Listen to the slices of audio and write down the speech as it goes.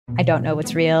I don't know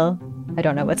what's real. I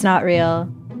don't know what's not real.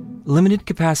 Limited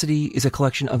Capacity is a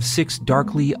collection of 6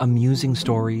 darkly amusing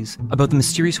stories about the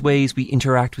mysterious ways we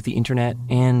interact with the internet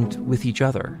and with each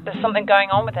other. There's something going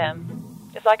on with him.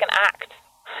 It's like an act.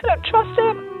 I don't trust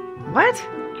him. What?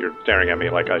 You're staring at me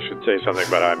like I should say something,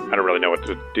 but I don't really know what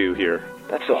to do here.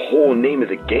 That's the whole name of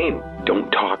the game. Don't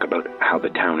talk about how the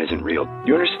town isn't real.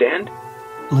 You understand?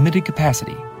 Limited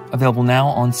Capacity. Available now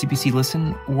on CBC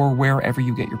Listen or wherever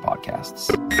you get your podcasts.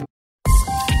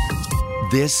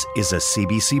 This is a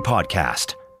CBC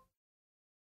podcast.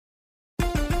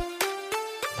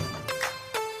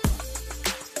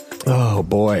 Oh,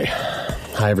 boy.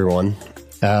 Hi, everyone.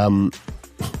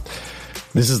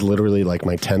 This is literally like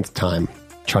my 10th time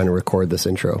trying to record this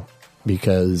intro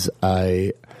because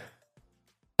I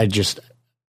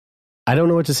don't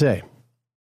know what to say.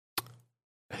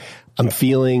 I'm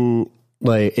feeling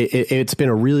like it's been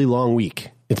a really long week.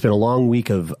 It's been a long week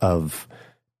of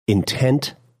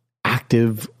intent,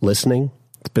 active listening.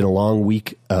 It's been a long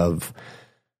week of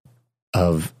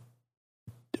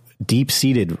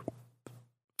deep-seated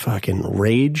fucking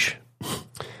rage.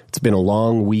 It's been a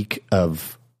long week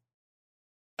of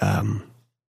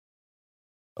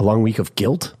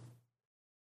guilt,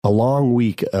 a long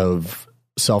week of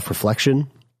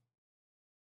self-reflection.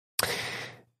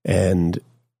 And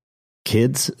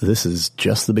kids, this is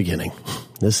just the beginning.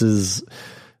 This is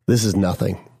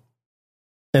nothing.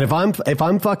 And if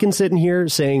I'm fucking sitting here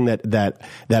saying that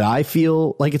I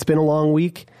feel like it's been a long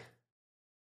week,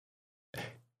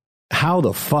 how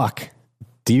the fuck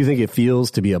do you think it feels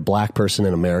to be a black person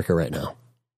in America right now?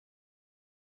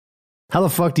 How the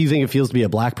fuck do you think it feels to be a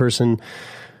black person,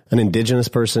 an indigenous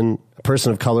person, a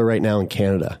person of color right now in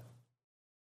Canada?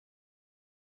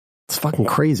 It's fucking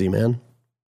crazy, man.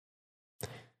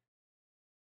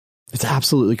 It's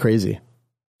absolutely crazy.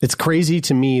 It's crazy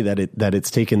to me that it's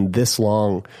taken this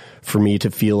long for me to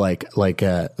feel like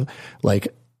I'm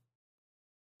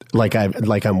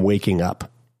waking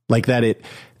up. Like that it.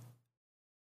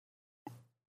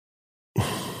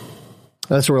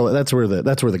 That's where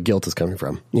the guilt is coming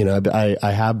from. You know,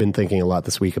 I have been thinking a lot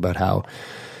this week about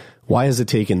why has it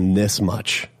taken this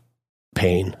much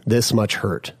pain, this much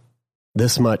hurt,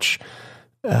 this much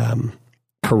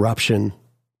corruption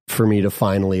for me to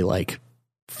finally like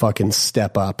fucking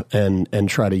step up and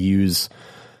try to use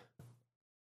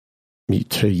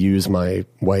my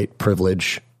white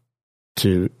privilege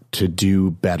to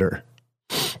do better.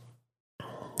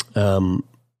 Yeah,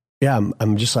 I'm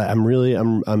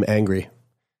angry.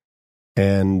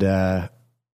 And I'm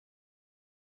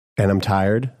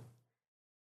tired.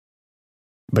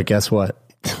 But guess what?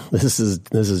 This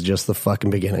is just the fucking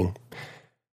beginning.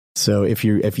 So if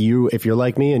you're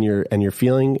like me and you're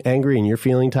feeling angry and you're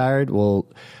feeling tired, well,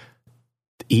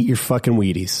 eat your fucking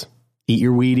Wheaties. Eat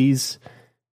your Wheaties.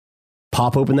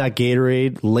 Pop open that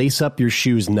Gatorade, lace up your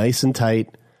shoes nice and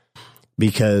tight,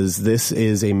 because this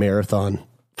is a marathon.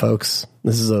 Folks,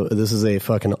 this is a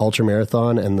fucking ultra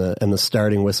marathon, and the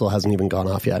starting whistle hasn't even gone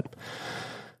off yet.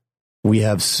 We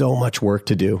have so much work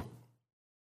to do.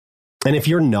 And if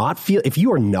you are not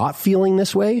feeling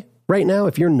this way right now,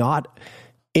 if you're not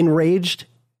enraged,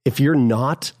 if you're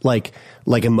not like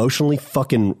emotionally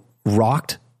fucking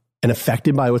rocked and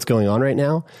affected by what's going on right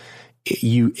now,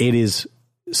 it is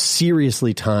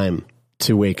seriously time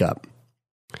to wake up.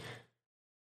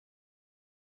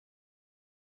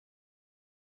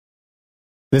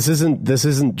 This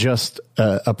isn't just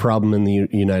a problem in the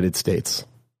United States.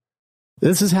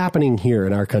 This is happening here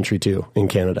in our country too, in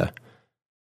Canada.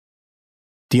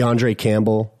 DeAndre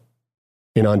Campbell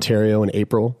in Ontario in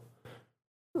April.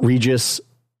 Regis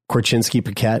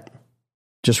Korchinski-Paquette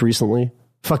just recently.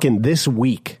 Fucking this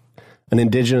week, an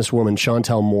Indigenous woman,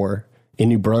 Chantel Moore, in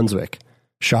New Brunswick,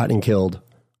 shot and killed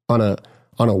on a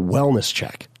wellness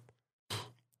check.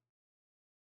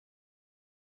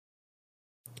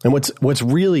 And what's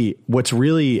really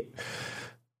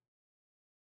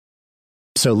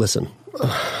so listen,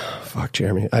 fuck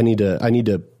Jeremy, I need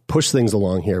to push things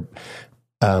along here.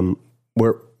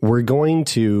 We're going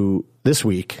to this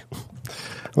week.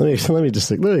 Let me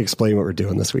explain what we're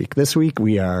doing this week. This week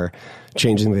we are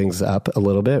changing things up a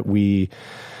little bit. Me,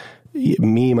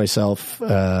 myself,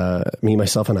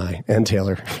 and I, and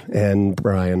Taylor, and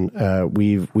Brian,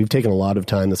 we've taken a lot of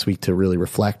time this week to really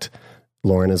reflect.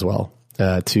 Lauren as well.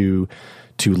 To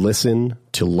listen,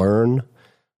 to learn,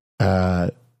 to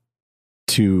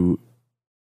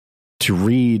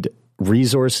read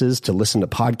resources, to listen to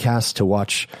podcasts, to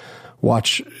watch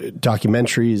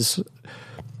documentaries.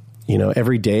 You know,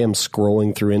 every day I'm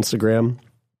scrolling through Instagram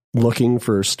looking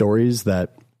for stories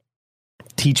that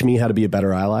teach me how to be a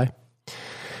better ally.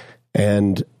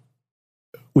 And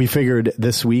we figured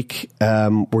this week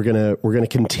we're gonna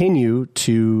continue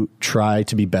to try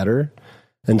to be better,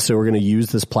 and so we're gonna use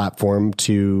this platform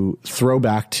to throw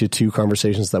back to 2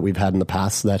 conversations that we've had in the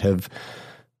past that have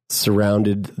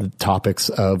surrounded the topics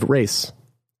of race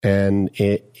and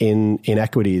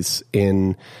inequities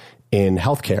in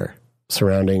healthcare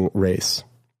surrounding race.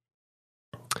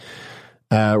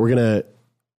 We're gonna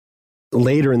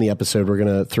later in the episode we're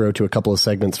gonna throw to a couple of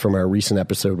segments from our recent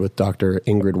episode with Dr.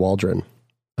 Ingrid Waldron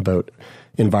about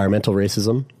environmental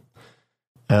racism.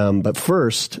 But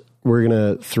first, we're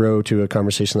going to throw to a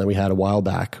conversation that we had a while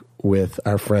back with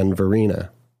our friend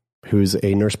Verena, who's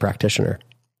a nurse practitioner.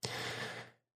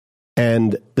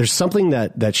 And there's something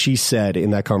that she said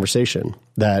in that conversation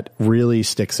that really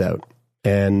sticks out.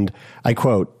 And I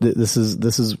quote, this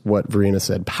is what Verena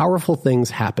said: "Powerful things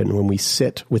happen when we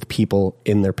sit with people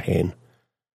in their pain."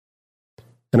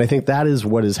 And I think that is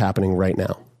what is happening right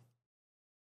now.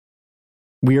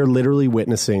 We are literally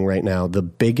witnessing right now the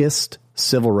biggest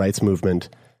civil rights movement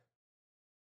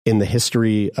in the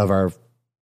history of our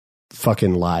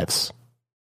fucking lives,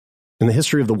 in the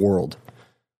history of the world.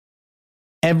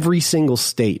 Every single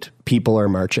state, people are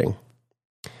marching.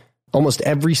 Almost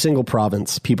every single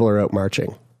province, people are out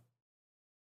marching.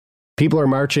 People are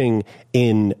marching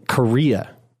in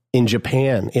Korea, in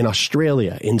Japan, in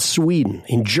Australia, in Sweden,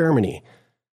 in Germany,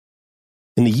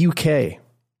 in the UK.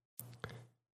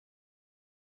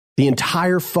 The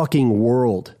entire fucking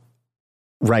world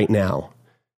right now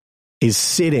is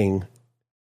sitting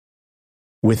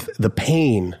with the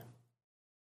pain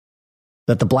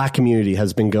that the black community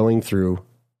has been going through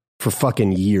for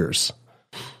fucking years.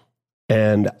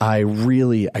 And I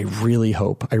really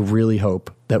hope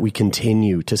that we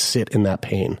continue to sit in that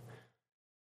pain.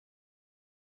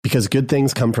 Because good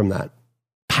things come from that.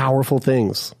 Powerful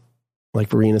things, like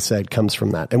Verena said, comes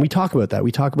from that. And we talk about that.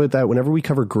 We talk about that whenever we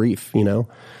cover grief, you know,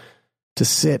 to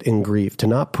sit in grief, to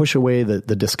not push away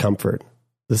the discomfort.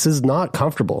 This is not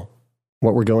comfortable,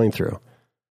 what we're going through.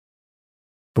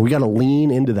 But we got to lean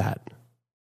into that.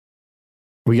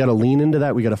 We got to lean into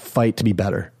that. We got to fight to be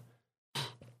better.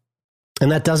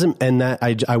 And that doesn't, and that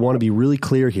I want to be really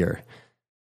clear here.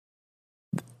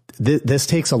 This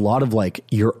takes a lot of like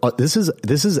this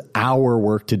is our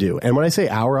work to do. And when I say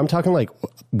our, I'm talking like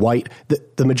white.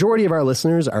 The majority of our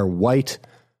listeners are white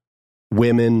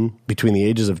women between the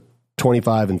ages of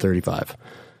 25 and 35.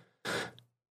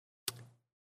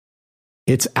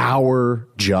 It's our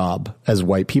job as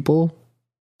white people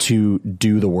to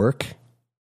do the work,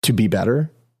 to be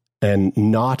better, and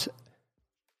not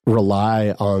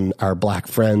rely on our black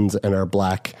friends and our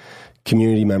black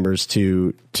community members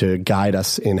to guide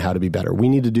us in how to be better. We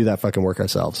need to do that fucking work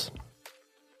ourselves.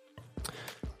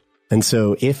 And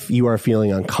so if you are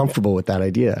feeling uncomfortable with that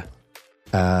idea,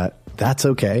 that's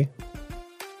okay.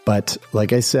 But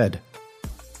like I said,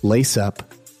 lace up,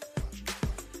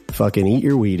 fucking eat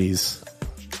your Wheaties,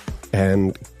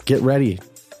 and get ready.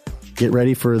 Get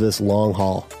ready for this long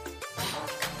haul.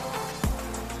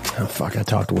 Oh fuck! I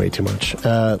talked way too much.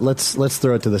 Let's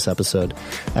throw it to this episode.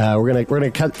 We're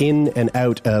gonna cut in and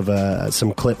out of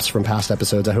some clips from past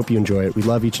episodes. I hope you enjoy it. We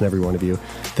love each and every one of you.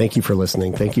 Thank you for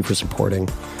listening. Thank you for supporting.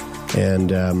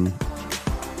 And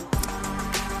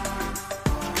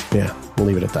yeah, we'll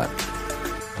leave it at that.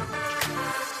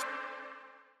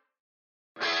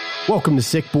 Welcome to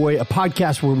Sick Boy, a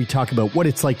podcast where we talk about what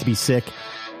it's like to be sick.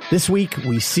 This week,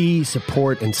 we see,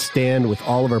 support, and stand with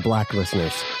all of our black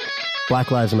listeners. Black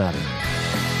Lives Matter.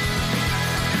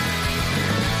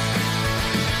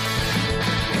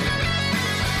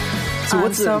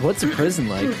 So what's a prison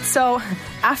like? So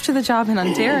after the job in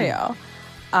Ontario,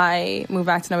 I moved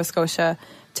back to Nova Scotia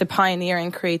to pioneer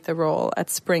and create the role at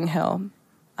Spring Hill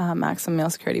Maximum Male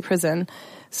Security Prison.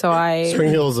 Spring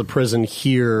Hill is a prison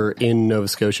here in Nova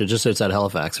Scotia, just outside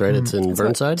Halifax, right? It's in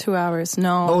Burnside? 2 hours.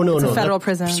 No. Oh, no, it's no. a federal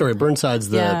prison. Sorry, Burnside's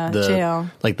the jail.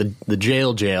 Like the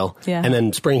jail. Yeah. And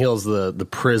then Spring Hill's the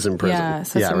prison. Yeah,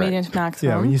 so it's a medium to maximum.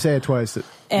 Yeah, when you say it twice.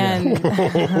 And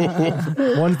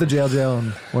one's the jail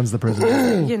and one's the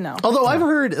prison. You know. Although I've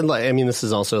heard, I mean, this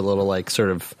is also a little like sort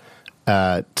of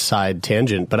side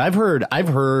tangent, but I've heard I've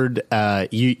heard of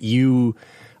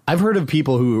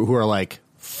people who are like,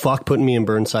 fuck putting me in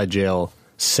Burnside jail,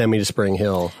 send me to Spring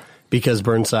Hill, because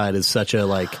Burnside is such a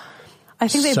like. I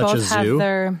think they both have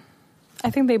their.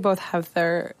 I think they both have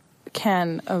their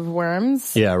can of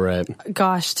worms. Yeah, right.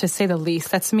 Gosh, to say the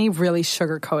least, that's me really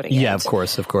sugarcoating it. Yeah, of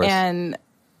course. And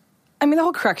I mean, the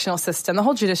whole correctional system, the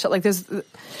whole judicial, like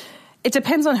it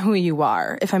depends on who you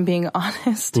are, if I'm being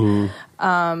honest.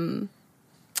 Mm-hmm.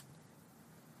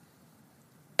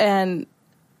 And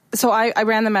so I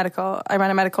ran a medical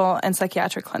and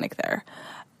psychiatric clinic there.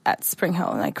 at Spring Hill,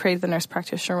 and I created the nurse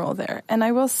practitioner role there. And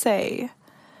I will say,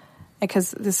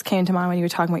 because this came to mind when you were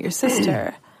talking about your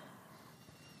sister,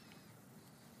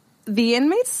 the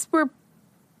inmates were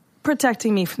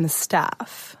protecting me from the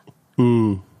staff.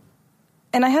 And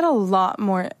I had a lot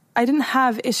more, I didn't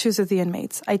have issues with the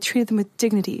inmates. I treated them with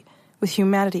dignity, with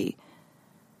humanity,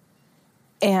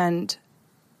 and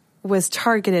was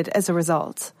targeted as a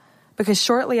result. Because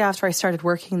shortly after I started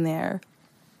working there,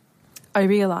 I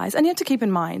realized, and you have to keep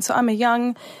in mind, so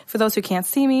for those who can't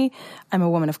see me, I'm a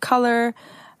woman of color,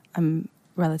 I'm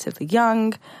relatively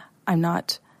young, I'm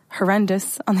not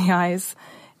horrendous on the eyes.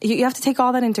 You have to take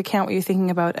all that into account when you're thinking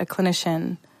about a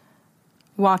clinician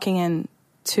walking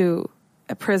into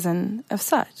a prison of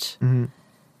such. Mm-hmm.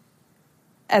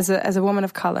 As a woman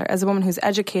of color, as a woman who's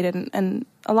educated and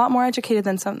a lot more educated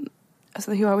than some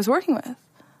who I was working with.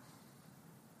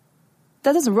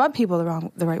 That doesn't rub people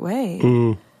the right way.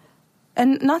 Mm.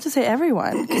 And not to say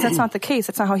everyone, because that's not the case.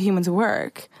 That's not how humans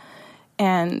work.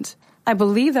 And I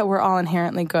believe that we're all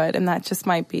inherently good, and that just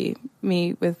might be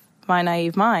me with my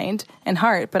naive mind and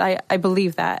heart, but I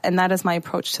believe that, and that is my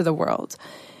approach to the world.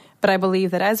 But I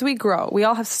believe that as we grow, we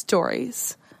all have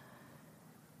stories.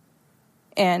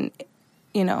 And,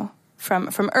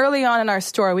 from early on in our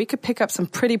story, we could pick up some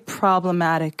pretty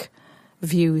problematic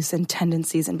views and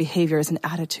tendencies and behaviors and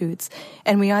attitudes.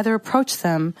 And we either approach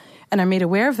them and are made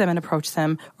aware of them and approach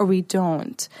them, or we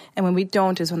don't. And when we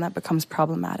don't is when that becomes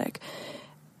problematic.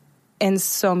 And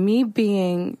so me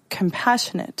being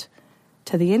compassionate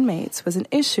to the inmates was an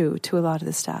issue to a lot of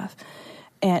the staff.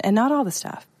 And not all the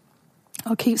staff.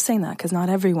 I'll keep saying that because not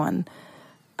everyone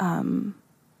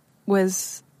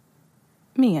was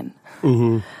mean.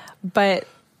 Mm-hmm. But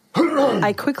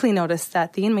I quickly noticed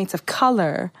that the inmates of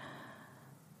color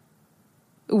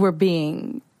were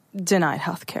being denied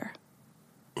health care.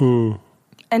 Mm.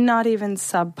 And not even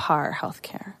subpar health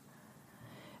care.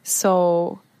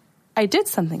 So I did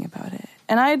something about it.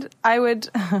 And I would,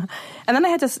 and then I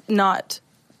had to not,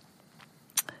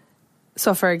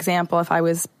 so for example, if I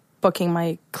was booking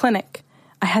my clinic,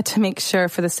 I had to make sure,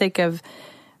 for the sake of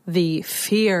the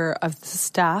fear of the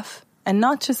staff, and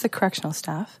not just the correctional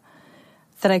staff,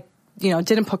 that I,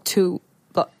 didn't book two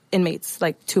inmates,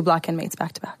 like two black inmates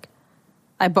back to back.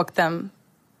 I booked them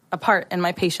apart in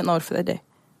my patient load for the day,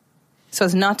 so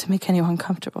as not to make anyone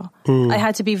uncomfortable. I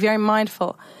had to be very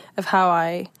mindful of how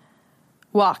I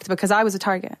walked because I was a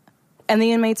target, and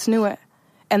the inmates knew it.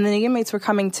 And the inmates were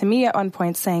coming to me at one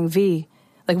point saying, "V,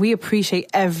 we appreciate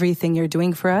everything you're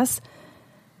doing for us,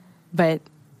 but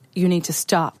you need to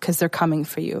stop because they're coming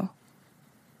for you."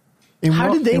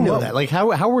 How did they know that?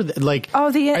 How were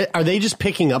they, are they just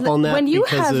picking up on that? When you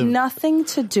have nothing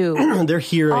to do, they're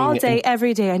hearing all day,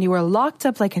 every day, and you are locked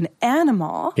up like an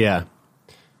animal. Yeah.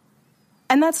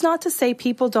 And that's not to say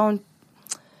people don't,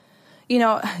 you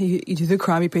do the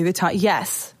crime, you pay the time.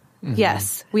 Yes. Mm-hmm.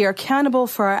 Yes. We are accountable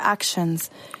for our actions.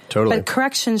 Totally. But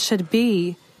correction should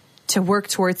be to work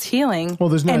towards healing.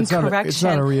 Well, it's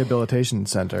not a rehabilitation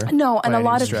center. No, and a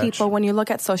lot of people, when you look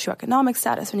at socioeconomic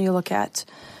status, when you look at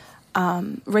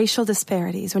racial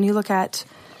disparities, when you look at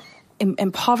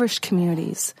impoverished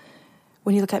communities,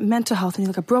 when you look at mental health, when you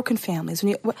look at broken families,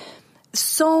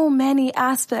 so many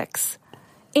aspects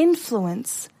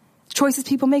influence choices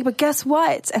people make. But guess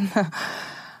what? And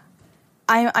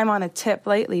I'm on a tip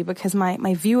lately because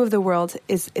my view of the world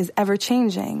is ever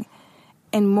changing,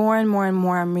 and more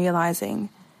I'm realizing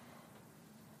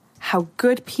how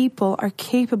good people are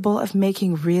capable of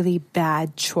making really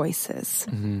bad choices.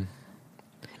 Mm-hmm.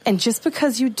 And just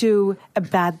because you do a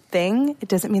bad thing, it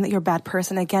doesn't mean that you're a bad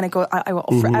person. Again, I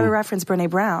will forever reference Brené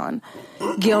Brown.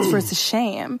 Guilt versus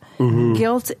shame. Mm-hmm.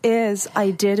 Guilt is I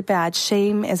did bad.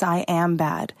 Shame is I am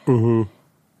bad. Mm-hmm.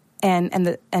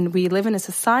 And we live in a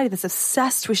society that's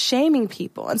obsessed with shaming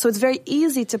people. And so it's very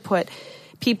easy to put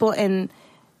people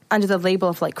under the label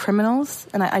of criminals.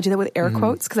 And I do that with air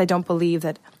quotes because I don't believe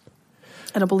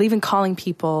in calling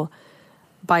people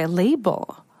by a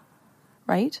label.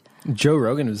 Right? Joe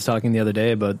Rogan was talking the other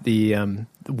day about the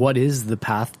what is the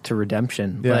path to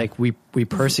redemption? Yeah. We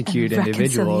persecute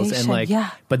individuals and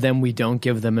but then we don't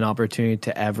give them an opportunity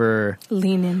to ever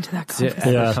lean into that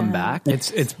conversation. Come back.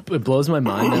 It blows my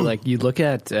mind that you look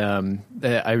at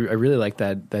I really like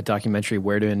that documentary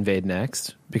Where to Invade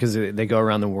Next, because they go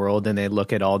around the world and they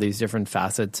look at all these different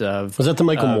facets of. Was that the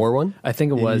Michael Moore one? I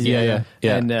think it was. Yeah.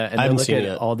 And I haven't seen it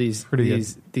yet. All these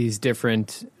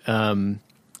different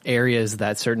areas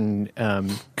that certain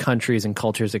countries and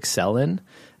cultures excel in.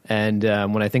 And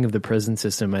when I think of the prison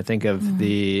system, I think of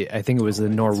I think it was the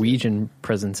Norwegian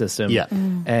prison system. Yeah.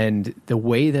 And the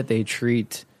way that they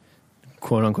treat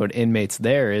quote unquote inmates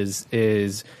there is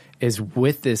is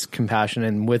with this compassion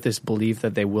and with this belief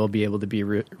that they will be able to be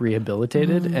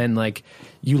rehabilitated. And like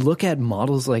you look at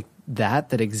models like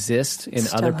that exist in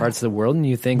other parts of the world, and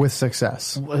you think with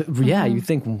success, you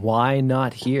think, why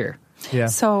not here? Yeah.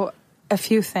 So a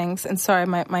few things, and sorry,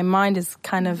 my mind is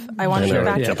kind of, I want to get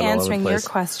back to answering your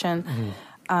question.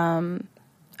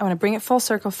 I want to bring it full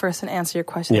circle first and answer your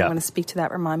question. I want to speak to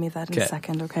that. Remind me of that in a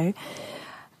second, okay?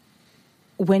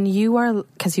 When you are,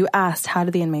 because you asked, how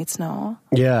do the inmates know?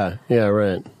 Yeah,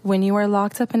 right. When you are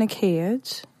locked up in a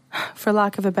cage, for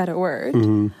lack of a better word,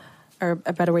 or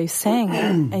a better way of saying it,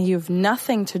 and you have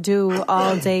nothing to do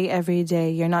all day, every day,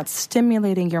 you're not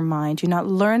stimulating your mind, you're not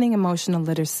learning emotional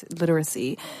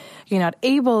literacy, you're not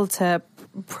able to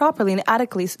properly and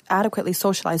adequately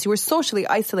socialize, you are socially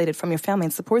isolated from your family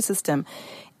and support system,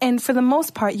 and for the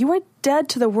most part, you are dead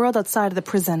to the world outside of the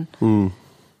prison.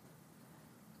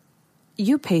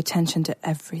 You pay attention to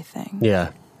everything.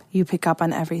 Yeah. You pick up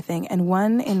on everything. And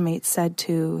one inmate said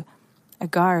to a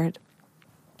guard,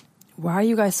 "Why are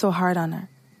you guys so hard on her?"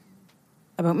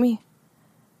 About me.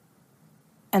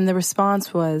 And the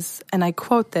response was, and I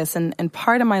quote this, and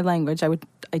part of my language, I would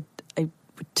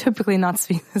typically not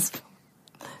speak this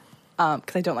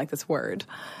because I don't like this word.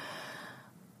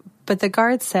 But the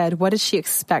guard said, "What did she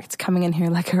expect coming in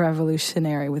here like a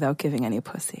revolutionary without giving any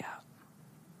pussy out?"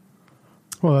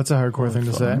 Well, that's a hardcore thing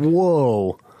to say.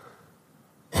 Whoa.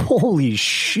 Holy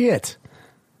shit.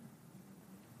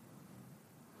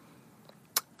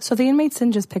 So the inmates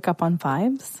didn't just pick up on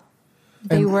vibes.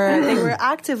 They were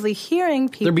actively hearing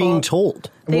people. They're being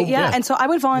told. And so I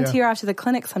would volunteer after the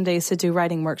clinic some days to do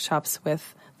writing workshops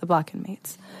with the Black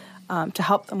inmates to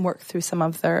help them work through some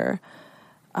of their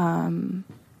own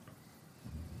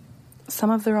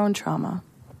trauma.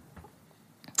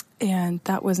 And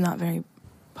that was not very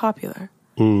popular.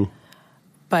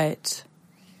 But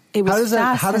it was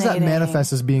how does that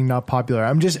manifest as being not popular?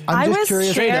 I'm just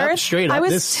curious. Straight up. I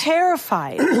was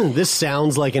terrified. This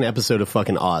sounds like an episode of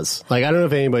fucking Oz. Like, I don't know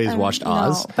if anybody's watched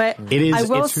Oz. But I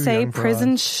will say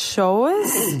prison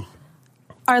shows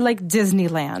are like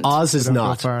Disneyland. Oz is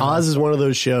not. Oz is one of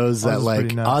those shows that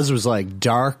like Oz was like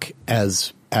dark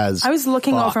as I was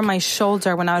looking over my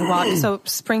shoulder when I would walk. So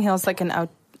Spring Hill's like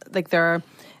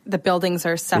the buildings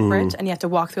are separate and you have to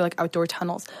walk through like outdoor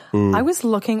tunnels. I was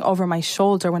looking over my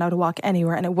shoulder when I would walk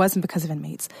anywhere, and it wasn't because of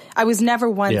inmates. I was never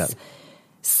once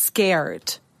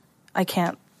scared.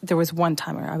 There was one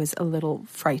time where I was a little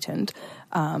frightened,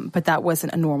 but that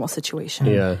wasn't a normal situation.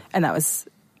 Yeah. And that was,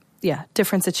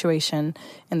 different situation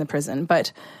in the prison.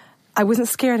 But I wasn't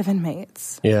scared of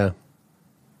inmates. Yeah.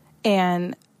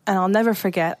 And I'll never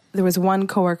forget, there was one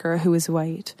coworker who was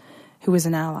white, who was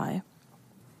an ally.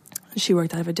 She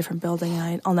worked out of a different building,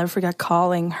 and I'll never forget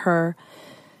calling her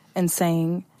and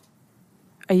saying,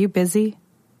 "Are you busy?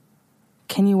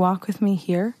 Can you walk with me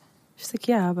here?" She's like,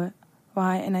 "Yeah, but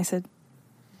why?" And I said,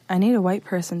 "I need a white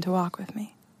person to walk with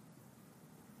me."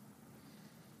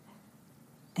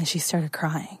 And she started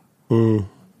crying.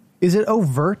 Is it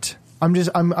overt?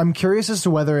 I'm curious as to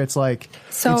whether it's like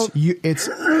it's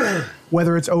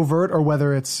whether it's overt or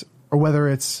whether it's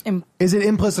is it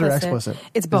implicit or explicit?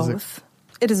 It's both.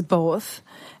 It is both.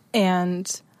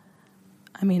 And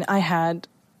I mean, I had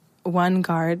one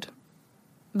guard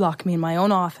lock me in my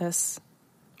own office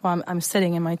while I'm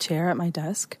sitting in my chair at my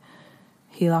desk.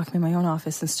 He locked me in my own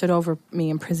office and stood over me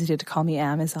and proceeded to call me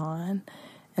Amazon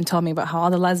and told me about how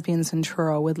all the lesbians in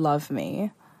Truro would love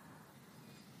me.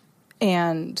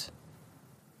 And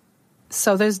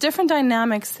so there's different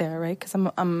dynamics there, right? Because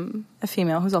I'm a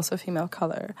female who's also a female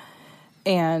color.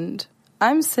 And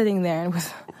I'm sitting there and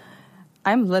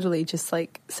I'm literally just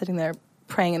like sitting there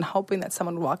praying and hoping that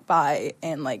someone would walk by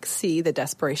and like see the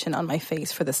desperation on my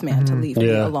face for this man to leave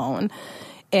me alone.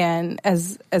 And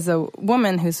as a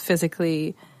woman who's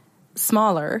physically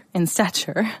smaller in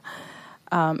stature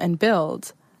and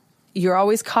build, you're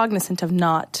always cognizant of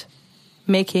not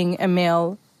making a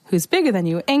male who's bigger than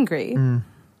you angry.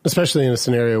 Especially in a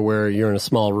scenario where you're in a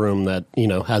small room that,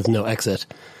 has no exit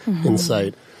in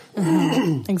sight.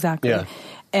 Exactly. Yeah.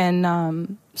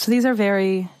 And so these are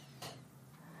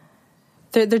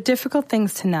they're difficult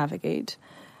things to navigate.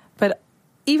 But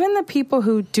even the people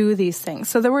who do these things,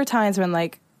 so there were times when,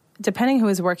 like, depending who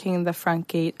was working the front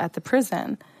gate at the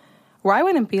prison, where I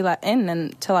wouldn't be let in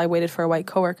until I waited for a white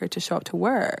coworker to show up to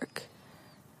work.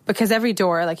 Because every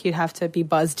door, like, you'd have to be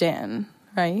buzzed in,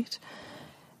 right?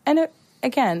 And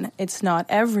again, it's not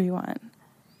everyone.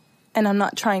 And I'm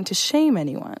not trying to shame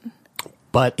anyone.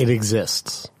 But it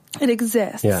exists. It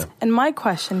exists. Yeah. And my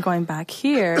question, going back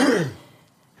here,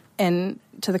 and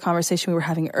to the conversation we were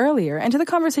having earlier, and to the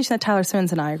conversation that Tyler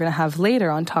Simmons and I are going to have later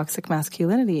on toxic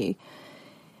masculinity,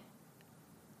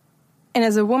 And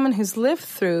as a woman who's lived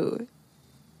through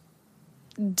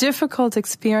difficult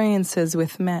experiences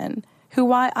with men,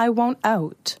 who I won't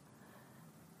out,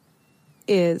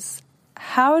 is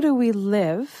how do we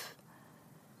live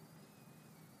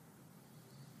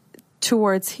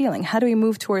towards healing? How do we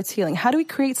move towards healing? How do we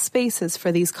create spaces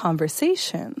for these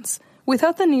conversations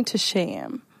without the need to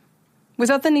shame,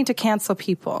 without the need to cancel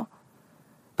people?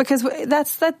 Because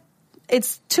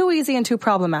it's too easy and too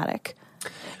problematic.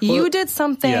 Well, you did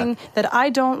something that I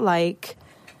don't like,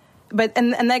 but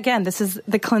and again, this is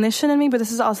the clinician in me, but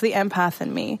this is also the empath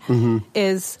in me,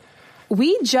 is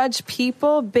we judge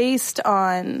people based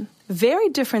on very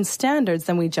different standards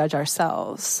than we judge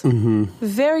ourselves.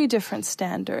 Very different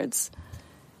standards.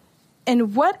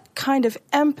 And what kind of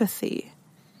empathy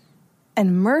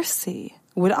and mercy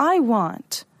would I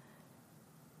want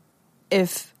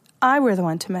if I were the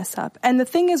one to mess up? And the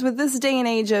thing is, with this day and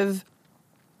age of,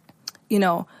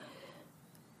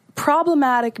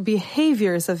 problematic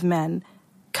behaviors of men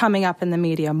coming up in the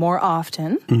media more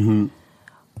often,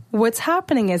 what's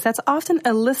happening is that's often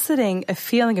eliciting a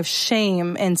feeling of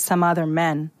shame in some other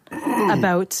men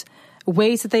about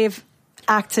ways that they've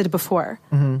acted before,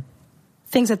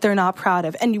 things that they're not proud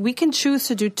of. And we can choose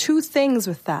to do two things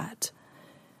with that.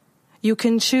 You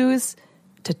can choose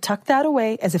to tuck that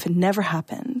away as if it never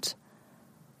happened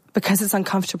because it's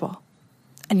uncomfortable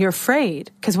and you're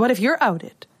afraid, because what if you're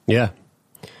outed? Yeah.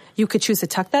 You could choose to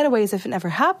tuck that away as if it never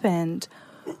happened.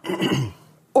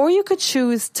 Or you could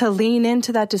choose to lean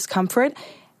into that discomfort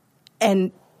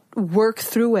and work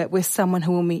through it with someone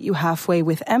who will meet you halfway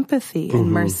with empathy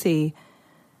and mercy,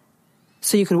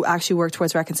 so you could actually work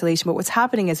towards reconciliation. But what's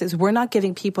happening is we're not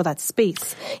giving people that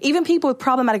space, even people with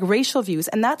problematic racial views.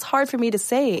 And that's hard for me to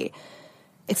say.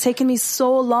 It's taken me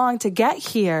so long to get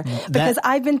here because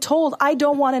I've been told I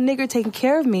don't want a nigger taking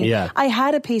care of me. Yeah. I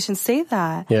had a patient say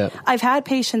that. Yeah. I've had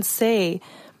patients say,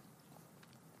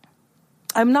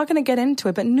 I'm not going to get into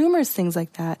it, but numerous things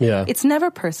like that. Yeah. It's never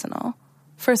personal,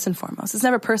 first and foremost. It's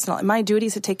never personal. And my duty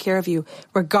is to take care of you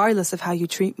regardless of how you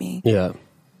treat me. Yeah.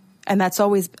 And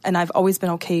I've always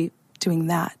been okay doing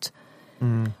that.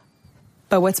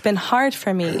 But what's been hard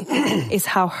for me is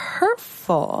how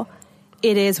hurtful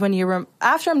it is when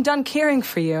after I'm done caring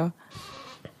for you,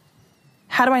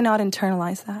 how do I not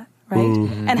internalize that, right?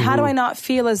 And how do I not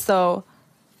feel as though,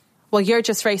 well, you're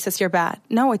just racist, you're bad.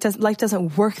 No, life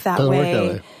doesn't work that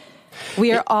way.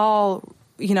 We are all,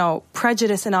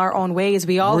 prejudiced in our own ways.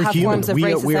 We all have forms of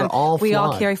racism. We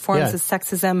all carry forms of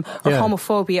sexism or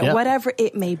homophobia, whatever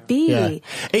it may be. Yeah.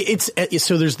 It's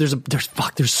so there's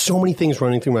so many things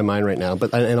running through my mind right now,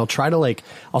 but I'm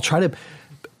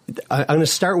going to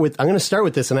start with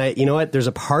this, and you know what? There's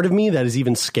a part of me that is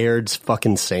even scared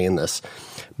fucking saying this,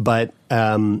 but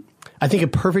I think a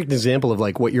perfect example of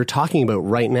like what you're talking about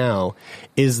right now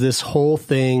is this whole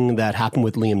thing that happened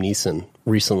with Liam Neeson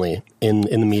recently in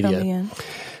the media.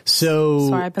 So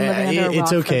sorry, I've been living under a rock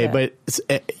it's okay, but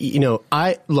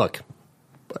I look.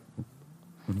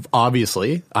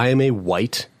 Obviously, I am a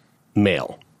white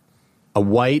male, a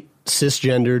white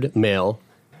cisgendered male,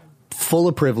 full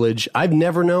of privilege. I've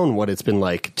never known what it's been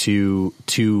like to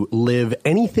live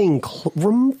anything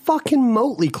fucking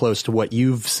remotely close to what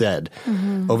you've said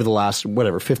over the last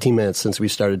 15 minutes since we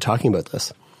started talking about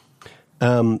this.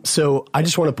 So I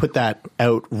just want to put that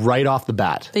out right off the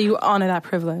bat. That you honor that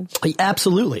privilege.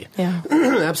 Absolutely. Yeah.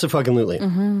 Absolutely.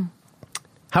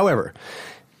 However,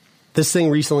 this thing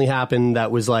recently happened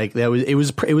it was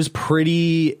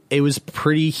pretty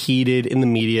heated in the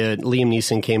media. Liam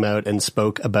Neeson came out and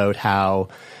spoke about how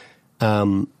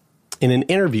in an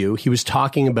interview he was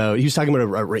talking about he was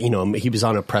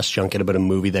on a press junket about a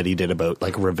movie that he did about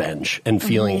like revenge and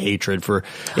feeling hatred for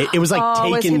it was like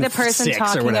Taken was he the person 6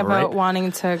 talking or whatever, about right?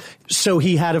 wanting to? So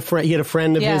he had a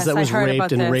friend of his that was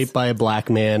raped by a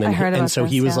black man, and so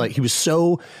he was like he was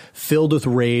so filled with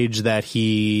rage that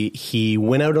he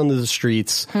went out onto the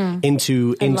streets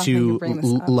into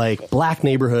like black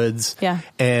neighborhoods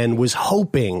and was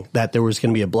hoping that there was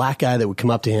going to be a black guy that would come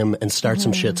up to him and start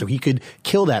some shit so he could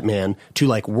kill that man to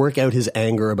like work out his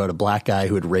anger about a black guy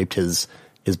who had raped his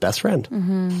best friend.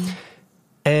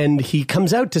 And he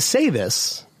comes out to say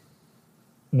this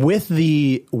with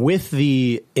the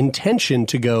intention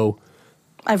to go,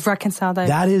 I've reconciled that.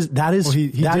 That is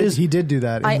he did do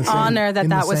that. I honor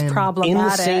that was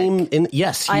problematic.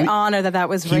 I honor that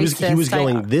was racist. He was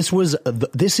going,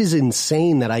 this is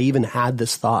insane that I even had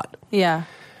this thought. Yeah.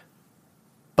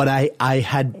 But I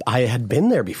had been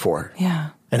there before. Yeah.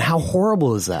 And how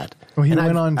horrible is that? Well, he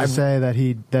went on to say that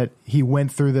he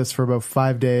went through this for about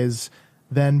 5 days,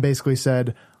 then basically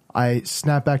said, I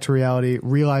snapped back to reality,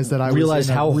 realized that I was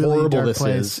in a how really horrible dark this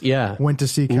place, is. Yeah. Went to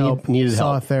seek help, needed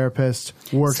saw help. a therapist,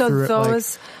 worked through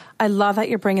it. I love that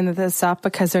you're bringing this up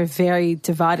because they're very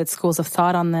divided schools of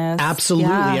thought on this. Absolutely,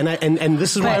 yeah. and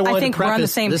this is why I wanted think to preface. we're on the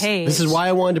same page. This is why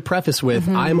I wanted to preface with: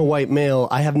 I'm a white male.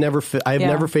 I have never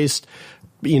faced,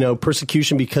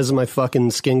 persecution because of my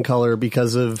fucking skin color,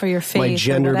 because of your faith, my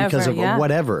gender, whatever, because of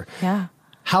whatever. Yeah.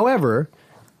 However,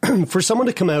 for someone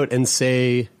to come out and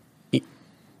say,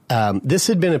 this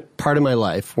had been a part of my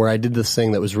life where I did this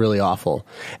thing that was really awful,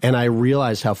 and I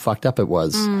realized how fucked up it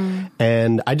was,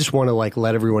 and I just want to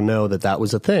let everyone know that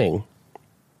was a thing.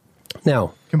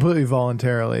 Now, completely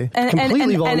voluntarily,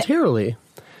 voluntarily.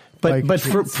 But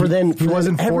for then, he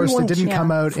wasn't forced. It didn't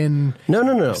come out in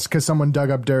no because someone dug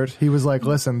up dirt. He was like,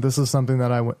 "Listen, this is something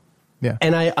that I went." Yeah,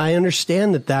 and I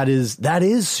understand that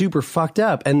is super fucked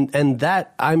up, and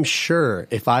that I'm sure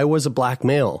if I was a black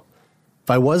male, if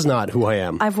I was not who I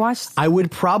am, I would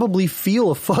probably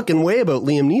feel a fucking way about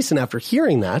Liam Neeson after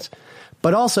hearing that.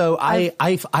 But also, I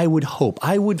would hope,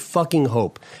 I would fucking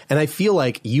hope, and I feel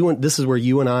like this is where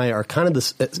you and I are kind of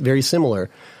very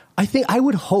similar. I think I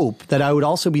would hope that I would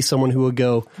also be someone who would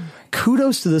go,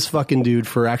 kudos to this fucking dude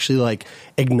for actually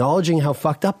acknowledging how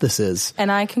fucked up this is.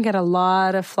 And I can get a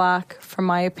lot of flack for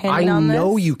my opinion on this. I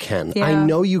know you can. Yeah. I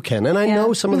know you can. And I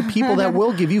know some of the people that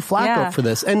will give you flack up for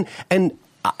this. And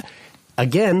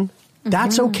again,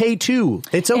 that's okay too.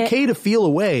 It's okay to feel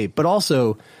away, but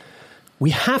also we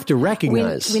have to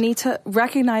recognize. We need to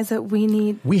recognize that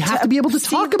we have to be able to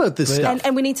talk about this stuff.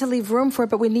 And we need to leave room for it,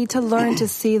 but we need to learn to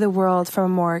see the world from a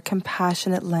more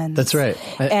compassionate lens. That's right.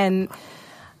 And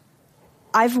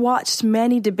I've watched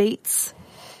many debates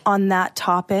on that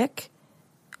topic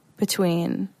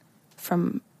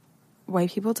from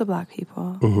white people to black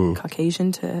people,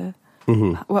 Caucasian to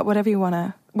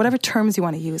whatever terms you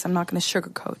want to use. I'm not going to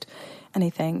sugarcoat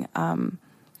anything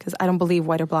because I don't believe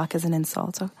white or black is an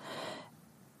insult. So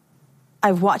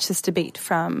I've watched this debate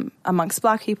from amongst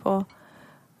black people,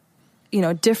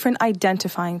 different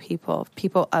identifying people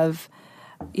of,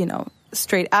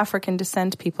 straight African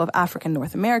descent, people of African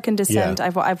North American descent.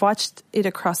 Yeah. I've watched it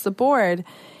across the board.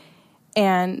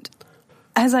 And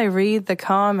as I read the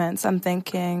comments, I'm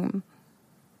thinking,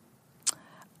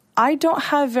 I don't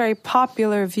have very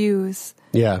popular views.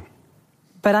 Yeah.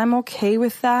 But I'm okay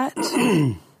with that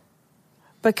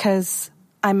because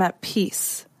I'm at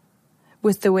peace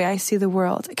with the way I see the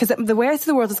world. Because the way I see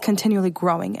the world is continually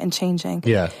growing and changing.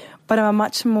 Yeah. But I'm a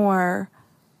much more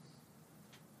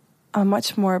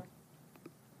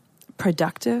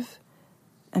productive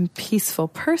and peaceful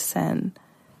person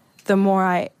the more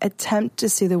I attempt to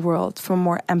see the world from a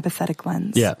more empathetic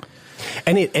lens. Yeah.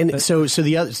 So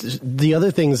the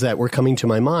other things that were coming to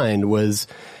my mind was,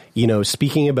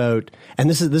 speaking about, and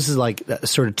this is like a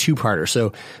sort of two-parter.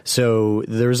 So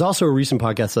there's also a recent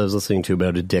podcast I was listening to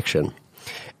about addiction.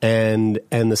 And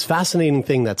this fascinating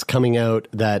thing that's coming out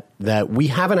that we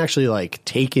haven't actually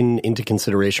taken into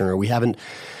consideration, or we haven't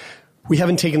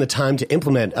taken the time to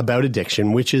implement about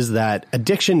addiction, which is that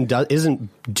addiction isn't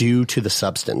due to the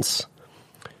substance.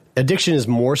 Addiction is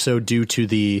more so due to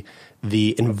the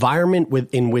environment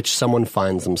in which someone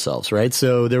finds themselves, right?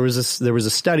 So there was a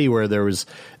study where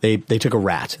they took a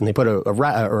rat and they put a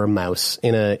rat or a mouse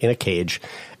in a cage,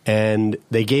 and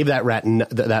they gave that rat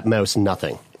that mouse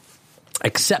nothing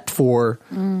except for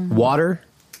water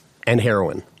and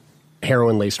heroin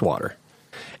laced water.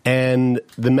 And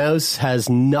the mouse has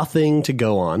nothing to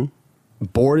go on,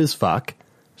 bored as fuck,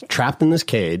 trapped in this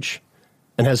cage,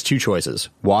 and has two choices: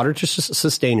 water to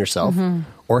sustain yourself,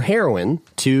 or heroin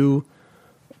to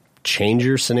change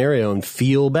your scenario and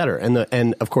feel better.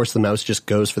 And of course the mouse just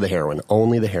goes for the heroin,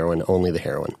 only the heroin,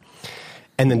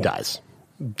 and then dies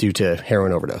due to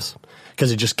heroin overdose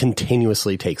because it just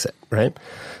continuously takes it, right?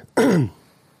 And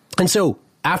so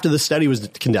after the study was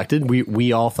conducted,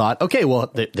 we all thought, okay,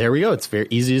 well, there we go. It's very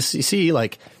easy to see,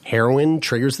 heroin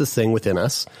triggers this thing within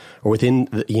us, or within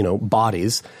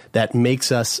bodies, that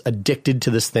makes us addicted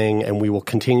to this thing, and we will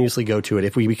continuously go to it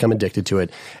if we become addicted to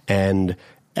it, and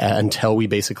until we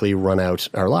basically run out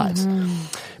our lives.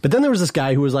 But then there was this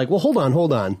guy who was like, well, hold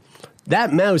on.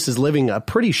 That mouse is living a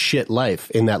pretty shit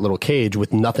life in that little cage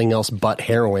with nothing else but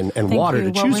heroin and water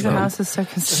to choose from.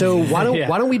 So why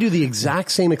don't we do the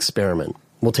exact same experiment?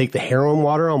 We'll take the heroin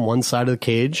water on one side of the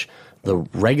cage, the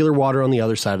regular water on the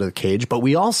other side of the cage, but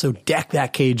we also deck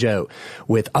that cage out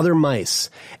with other mice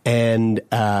and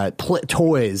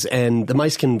toys, and the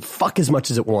mice can fuck as much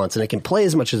as it wants, and it can play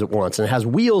as much as it wants, and it has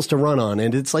wheels to run on,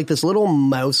 and it's like this little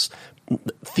mouse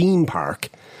theme park,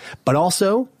 but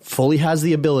also fully has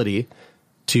the ability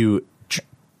to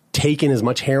take in as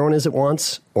much heroin as it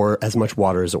wants or as much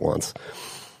water as it wants.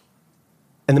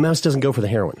 And the mouse doesn't go for the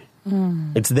heroin.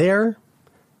 It's there.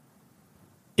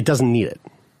 It doesn't need it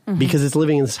because it's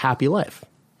living in this happy life.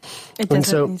 It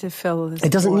doesn't need to fill this void.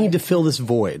 It doesn't need to fill this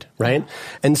void, right?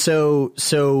 And so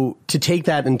to take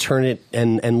that and turn it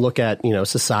and look at,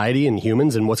 society and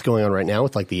humans and what's going on right now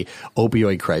with like the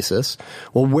opioid crisis.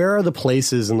 Well, where are the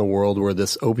places in the world where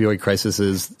this opioid crisis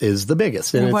is the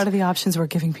biggest? And what are the options we're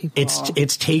giving people?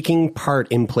 It's taking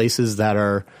part in places that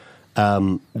are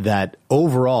that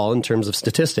overall, in terms of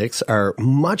statistics, are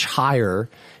much higher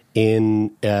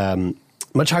in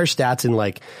much higher stats in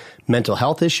like mental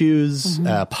health issues,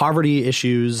 poverty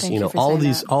issues, all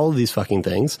of these fucking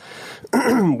things.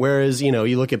 Whereas,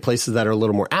 you look at places that are a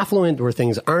little more affluent where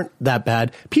things aren't that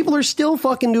bad. People are still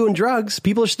fucking doing drugs.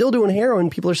 People are still doing heroin.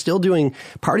 People are still doing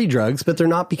party drugs, but they're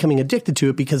not becoming addicted to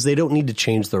it because they don't need to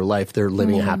change their life. They're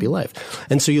living a happy life.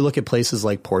 And so you look at places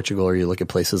like Portugal, or you look at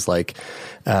places like,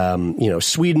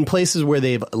 Sweden, places where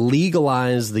they've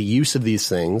legalized the use of these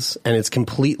things and it's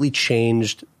completely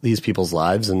changed these people's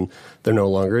lives and they're no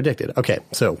longer addicted. Okay,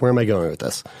 so where am I going with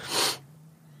this?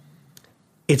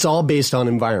 It's all based on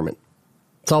environment.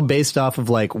 It's all based off of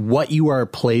like what you are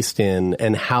placed in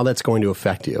and how that's going to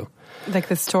affect you. Like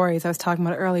the stories I was talking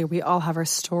about earlier, we all have our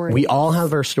stories. We all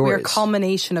have our stories. We're a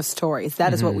culmination of stories.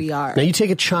 That is what we are. Now you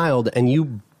take a child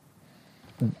and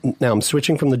now I'm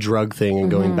switching from the drug thing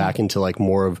and going back into like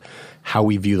more of how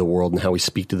we view the world and how we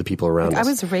speak to the people around us. I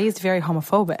was raised very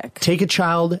homophobic. Take a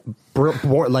child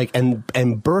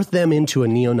and birth them into a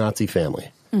neo-Nazi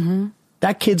family.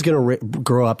 That kid's going to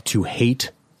grow up to hate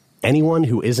anyone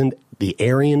who isn't the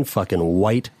Aryan fucking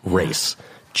white race.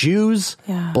 Jews,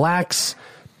 blacks,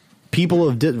 people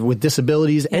with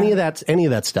disabilities, any of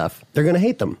that stuff. They're going to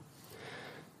hate them.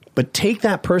 But take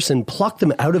that person, pluck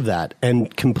them out of that,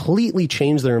 and completely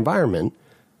change their environment.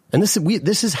 And this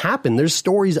has happened. There's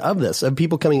stories of this, of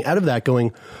people coming out of that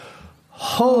going,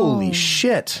 holy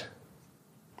shit.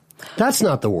 That's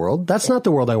not the world. That's not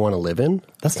the world I want to live in.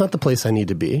 That's not the place I need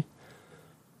to be.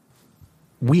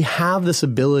 We have this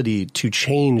ability to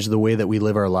change the way that we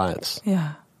live our lives.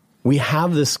 Yeah. We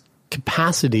have this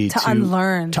capacity to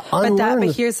unlearn.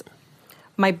 But here's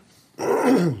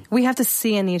we have to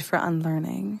see a need for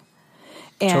unlearning.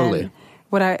 And totally.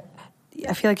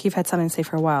 I feel like you've had something to say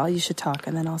for a while. You should talk,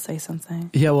 and then I'll say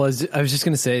something. Yeah, well, I was just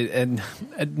going to say, and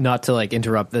not to like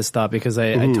interrupt this thought because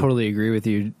I totally agree with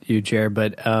you, Jer.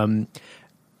 But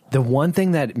the one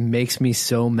thing that makes me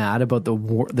so mad about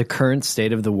the current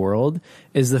state of the world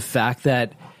is the fact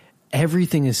that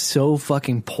everything is so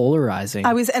fucking polarizing.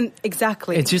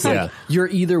 Exactly. It's just like you're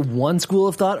either one school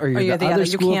of thought or you're the other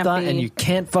school of thought, and you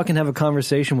can't fucking have a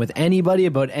conversation with anybody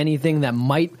about anything that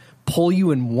might pull you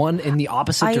in the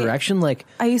opposite direction. Like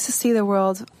I used to see the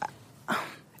world.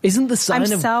 Isn't the sign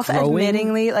I'm of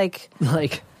self-admittingly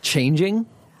like changing?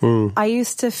 I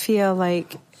used to feel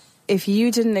like if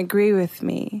you didn't agree with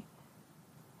me,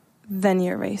 then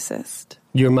you're racist.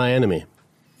 You're my enemy.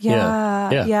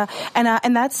 Yeah.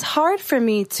 And that's hard for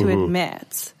me to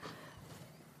admit.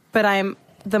 But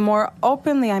the more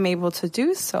openly I'm able to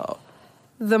do so,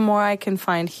 the more I can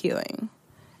find healing.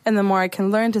 And the more I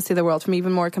can learn to see the world from an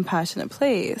even more compassionate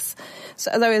place. So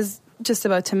as I was just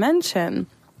about to mention,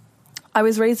 I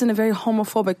was raised in a very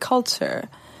homophobic culture.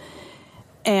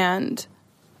 And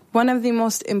one of the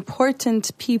most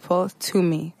important people to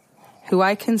me, who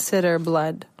I consider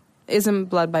blood, isn't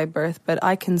blood by birth, but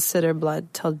I consider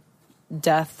blood till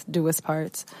death do us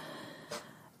parts,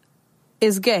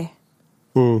 is gay.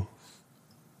 And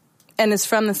is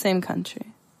from the same country.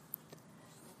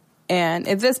 And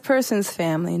if this person's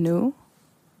family knew,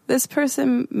 this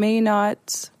person may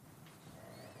not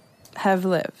have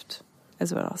lived,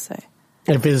 is what I'll say.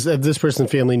 If this person's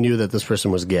family knew that this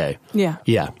person was gay. Yeah.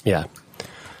 Yeah.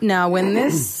 Now, when they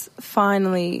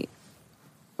finally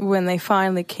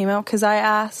came out, because I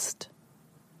asked,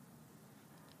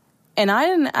 and I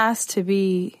didn't ask to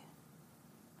be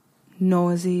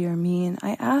nosy or mean.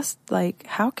 I asked, like,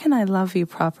 how can I love you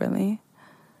properly?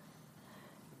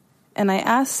 And I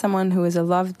asked someone who is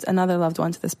another loved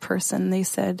one to this person, and they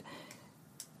said,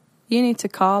 you need to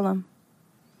call him.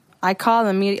 I called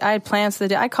immediately. I had plans for the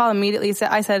day. I called immediately.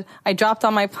 I said, I dropped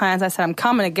all my plans. I said, I'm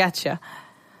coming to get you.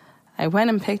 I went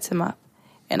and picked him up,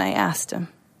 and I asked him.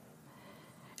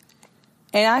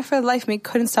 And I, for the life of me,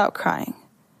 couldn't stop crying.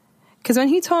 Because when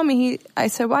he told me, I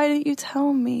said, why didn't you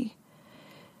tell me?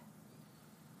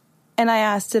 And I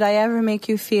asked, did I ever make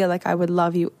you feel like I would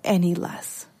love you any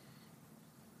less?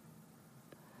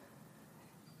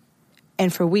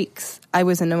 And for weeks, I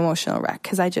was an emotional wreck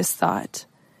because I just thought,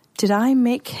 did I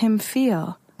make him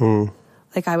feel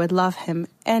like I would love him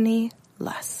any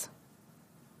less.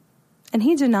 And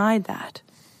he denied that.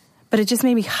 But it just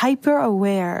made me hyper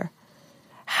aware.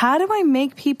 How do I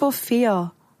make people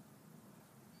feel?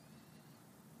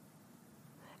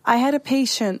 I had a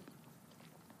patient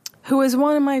who was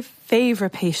one of my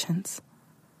favorite patients.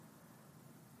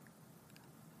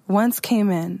 Once came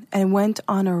in and went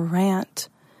on a rant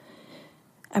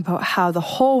about how the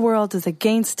whole world is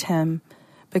against him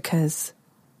because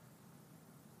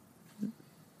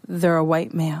they're a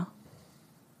white male.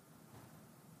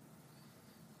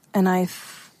 And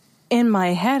in my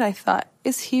head, I thought,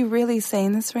 is he really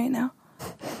saying this right now?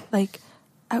 Like,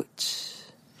 ouch.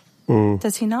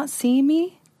 Does he not see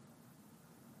me?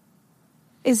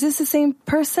 Is this the same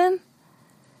person?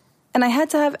 And I had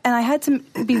to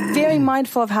be very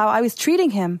mindful of how I was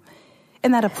treating him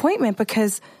in that appointment,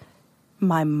 because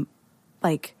the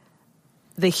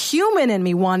human in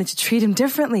me wanted to treat him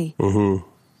differently. Mm-hmm.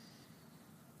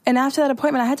 And after that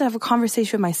appointment, I had to have a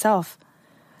conversation with myself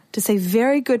to say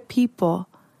very good people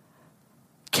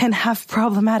can have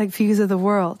problematic views of the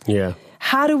world. Yeah.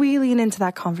 How do we lean into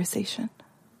that conversation?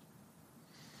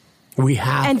 We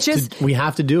have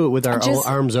to do it with our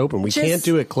arms open. We can't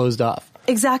do it closed off.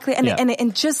 Exactly.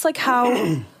 And just like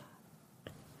how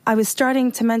I was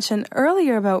starting to mention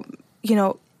earlier about,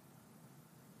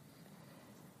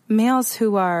 males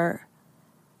who are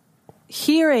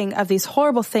hearing of these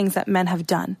horrible things that men have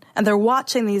done, and they're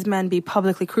watching these men be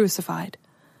publicly crucified.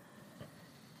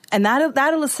 And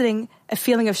that eliciting a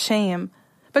feeling of shame,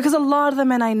 because a lot of the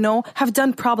men I know have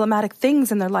done problematic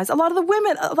things in their lives. A lot of the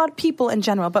women, a lot of people in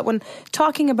general. But when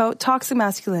talking about toxic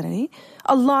masculinity,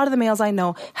 a lot of the males I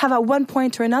know have at one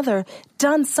point or another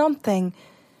done something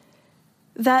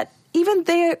that even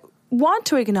they want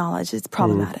to acknowledge is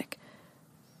problematic.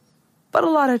 But a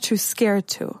lot are too scared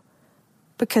to.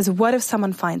 Because what if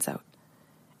someone finds out?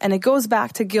 And it goes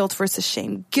back to guilt versus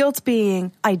shame. Guilt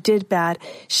being, I did bad.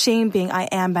 Shame being, I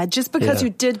am bad. Just because you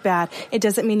did bad, it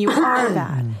doesn't mean you are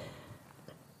bad.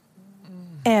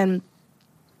 And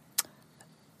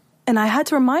I had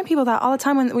to remind people that all the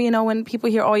time when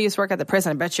people hear, oh, you used to work at the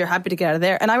prison, I bet you're happy to get out of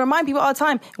there. And I remind people all the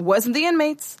time, it wasn't the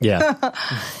inmates. Yeah.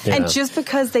 And just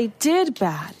because they did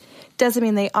bad doesn't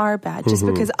mean they are bad. Just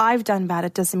because I've done bad,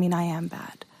 it doesn't mean I am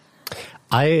bad.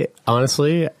 I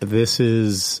honestly,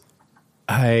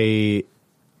 I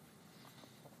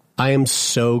am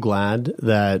so glad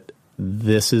that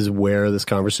this is where this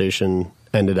conversation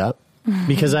ended up,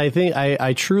 because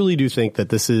I truly do think that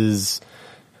this is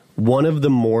one of the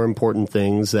more important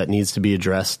things that needs to be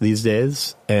addressed these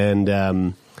days. And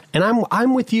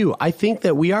I'm with you. I think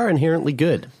that we are inherently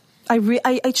good.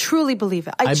 I truly believe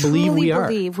it. I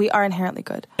believe we are inherently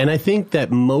good. And I think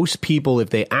that most people,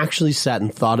 if they actually sat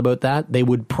and thought about that, they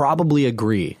would probably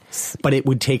agree. But it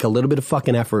would take a little bit of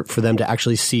fucking effort for them to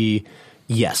actually see,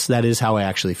 yes, that is how I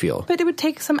actually feel. But it would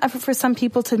take some effort for some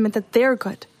people to admit that they're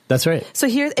good. That's right. So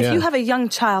here, if you have a young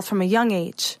child from a young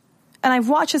age, and I've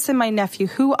watched this in my nephew,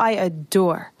 who I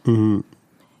adore. Mm-hmm.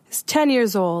 He's 10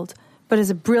 years old, but is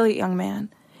a brilliant young man,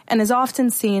 and is often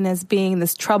seen as being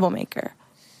this troublemaker.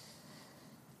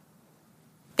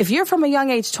 If you're from a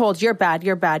young age told you're bad,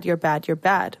 you're bad, you're bad, you're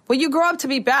bad, well, you grow up to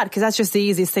be bad because that's just the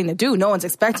easiest thing to do. No one's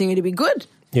expecting you to be good.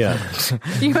 Yeah.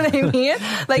 You know what I mean?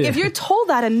 Like, if you're told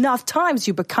that enough times,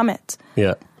 you become it.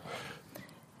 Yeah.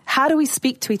 How do we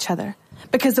speak to each other?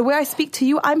 Because the way I speak to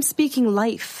you, I'm speaking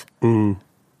life. Mm.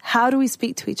 How do we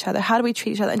speak to each other? How do we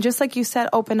treat each other? And just like you said,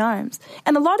 open arms.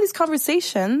 And a lot of these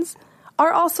conversations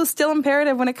are also still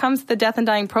imperative when it comes to the death and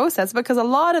dying process, because a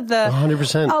lot of the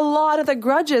 100%. A lot of the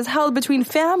grudges held between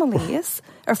families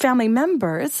or family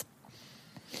members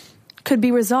could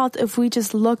be resolved if we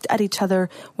just looked at each other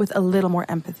with a little more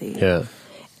empathy. Yeah.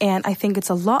 And I think it's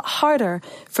a lot harder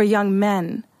for young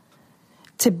men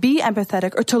to be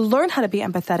empathetic or to learn how to be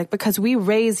empathetic, because we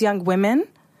raise young women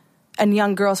and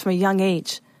young girls from a young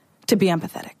age to be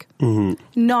empathetic. Mm-hmm.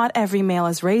 Not every male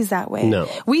is raised that way. No.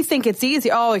 We think it's easy.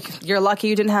 Oh, you're lucky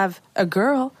you didn't have a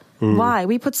girl. Mm-hmm. Why?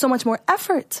 We put so much more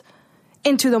effort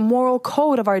into the moral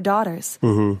code of our daughters.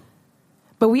 Mm-hmm.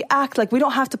 But we act like we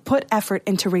don't have to put effort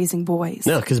into raising boys.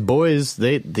 No, because boys,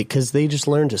 they just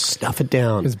learn to stuff it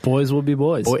down. Because boys will be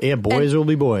boys. Boys will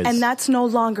be boys. And that's no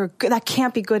longer good. That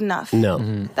can't be good enough. No.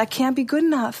 Mm-hmm. That can't be good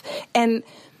enough. And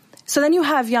so then you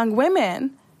have young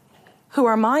women who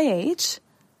are my age,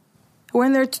 who are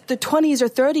in their 20s or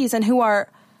 30s, and who are,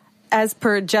 as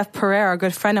per Jeff Pereira, a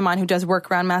good friend of mine who does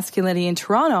work around masculinity in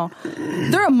Toronto,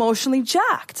 they're emotionally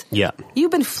jacked. Yeah.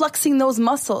 You've been flexing those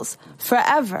muscles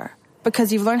forever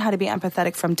because you've learned how to be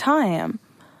empathetic from time.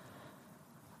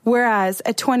 Whereas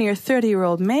a 20 or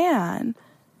 30-year-old man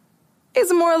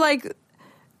is more like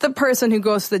the person who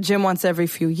goes to the gym once every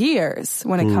few years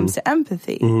when it comes to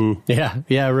empathy.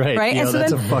 Yeah, right. Right? And so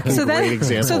that's then, a fucking great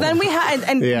example. So then we had,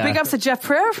 and big ups to Jeff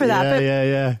Pereira for that.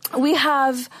 Yeah. We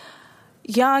have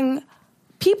young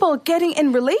people getting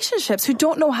in relationships who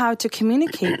don't know how to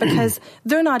communicate because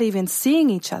they're not even seeing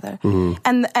each other.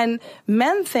 And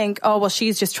men think, oh, well,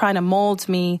 she's just trying to mold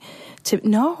me to...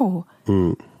 No.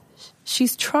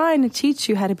 She's trying to teach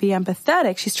you how to be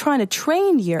empathetic. She's trying to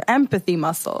train your empathy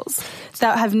muscles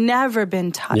that have never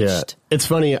been touched. Yeah. It's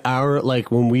funny,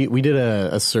 when we did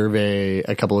a survey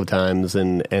a couple of times,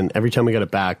 and every time we got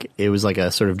it back, it was like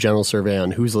a sort of general survey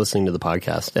on who's listening to the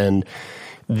podcast. And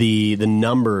the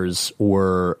numbers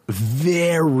were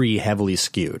very heavily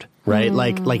skewed, right?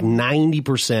 Like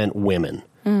 90% women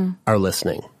are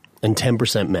listening and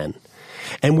 10% men.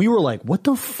 And we were like, what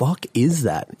the fuck is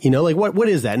that? You know, like what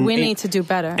is that? And, we need to do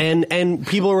better. And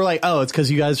people were like, oh, it's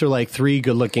because you guys are like 3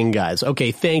 good looking guys.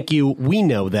 Okay, thank you. We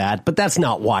know that, but that's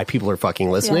not why people are fucking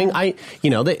listening. Yeah.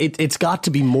 It's got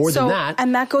to be more than that.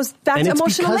 And that goes back to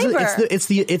emotional labor. It's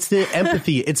the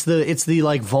empathy. It's the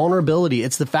like vulnerability.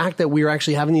 It's the fact that we're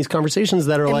actually having these conversations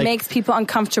that are it makes people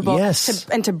uncomfortable. Yes.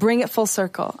 And to bring it full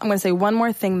circle. I'm going to say one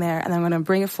more thing there, and I'm going to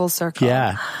bring it full circle.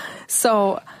 Yeah.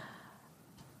 So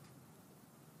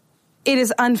it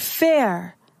is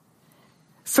unfair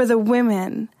for the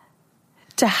women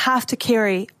to have to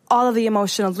carry all of the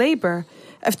emotional labor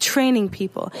of training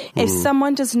people. If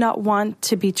someone does not want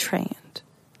to be trained,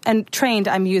 and trained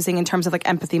I'm using in terms of like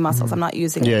empathy muscles, I'm not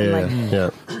using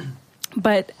it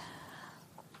But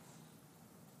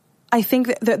I think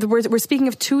that we're speaking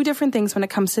of 2 different things when it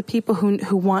comes to people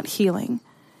who want healing.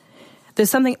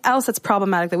 There's something else that's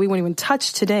problematic that we won't even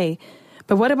touch today.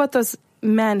 But what about those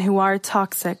men who are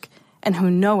toxic and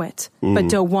who know it, but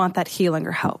don't want that healing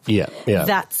or help? Yeah.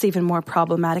 That's even more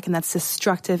problematic, and that's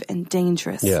destructive and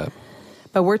dangerous. Yeah.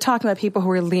 But we're talking about people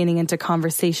who are leaning into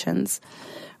conversations,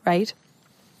 right?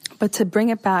 But to bring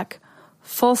it back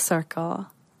full circle,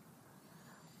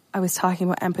 I was talking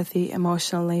about empathy,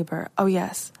 emotional labor. Oh,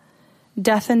 yes.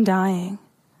 Death and dying.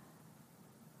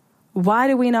 Why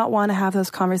do we not want to have those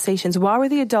conversations? Why were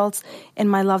the adults in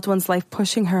my loved one's life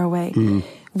pushing her away?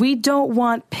 We don't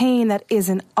want pain that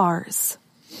isn't ours.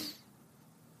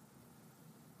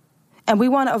 And we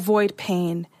want to avoid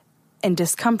pain and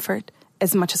discomfort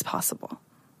as much as possible.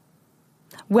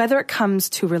 Whether it comes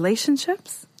to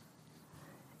relationships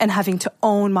and having to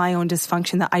own my own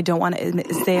dysfunction that I don't want to admit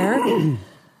is there,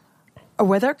 or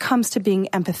whether it comes to being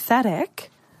empathetic,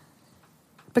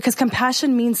 because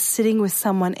compassion means sitting with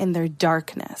someone in their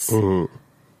darkness.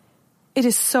 It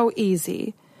is so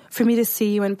easy for me to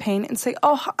see you in pain and say,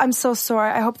 oh, I'm so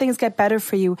sorry. I hope things get better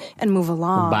for you, and move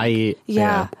along. Bye.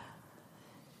 Yeah.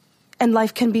 And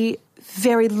life can be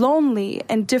very lonely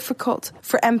and difficult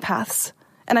for empaths.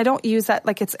 And I don't use that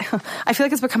like it's, I feel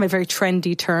like it's become a very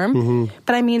trendy term.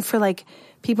 But I mean for like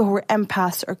people who are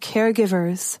empaths or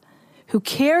caregivers who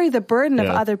carry the burden of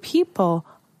other people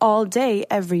all day,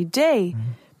 every day,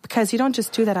 because you don't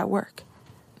just do that at work.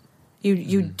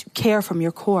 You care from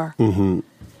your core.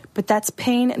 But that's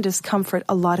pain and discomfort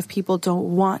a lot of people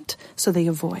don't want, so they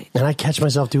avoid. And I catch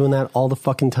myself doing that all the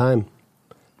fucking time.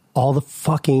 All the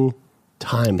fucking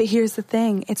time. But here's the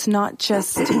thing. It's not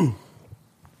just...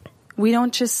 we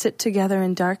don't just sit together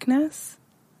in darkness.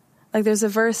 Like there's a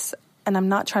verse, and I'm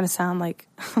not trying to sound like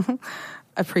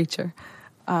a preacher.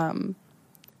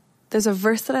 There's a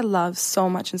verse that I love so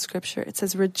much in Scripture. It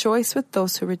says, rejoice with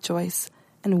those who rejoice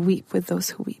and weep with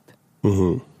those who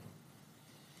weep.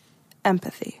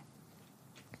 Empathy.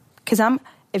 Because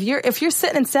if you're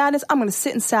sitting in sadness, I'm going to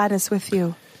sit in sadness with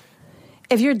you.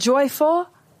 If you're joyful,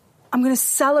 I'm going to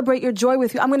celebrate your joy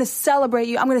with you. I'm going to celebrate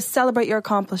you. I'm going to celebrate your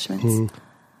accomplishments.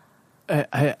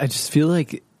 I just feel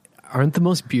like, aren't the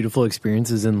most beautiful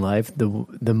experiences in life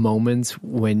the moments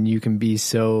when you can be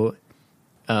so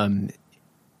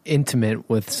intimate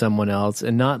with someone else,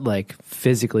 and not like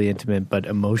physically intimate, but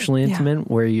emotionally intimate,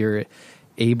 where you're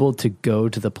able to go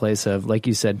to the place of, like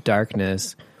you said,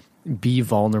 darkness, be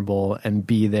vulnerable and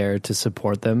be there to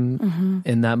support them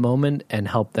in that moment and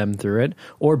help them through it,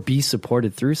 or be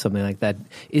supported through something like that.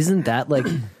 Isn't that like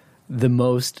the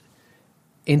most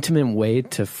intimate way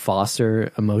to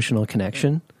foster emotional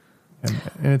connection?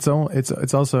 And it's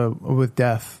also with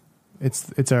death.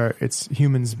 It's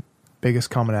humans'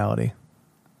 biggest commonality.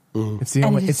 It's the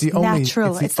only. It's the only.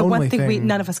 Natural. It's the one thing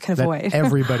none of us can avoid.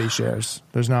 Everybody shares.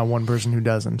 There's not one person who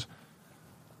doesn't.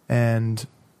 And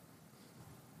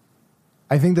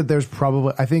I think that there's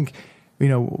probably. I think,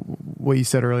 what you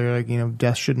said earlier. Like,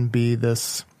 death shouldn't be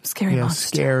this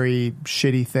scary,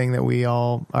 shitty thing that we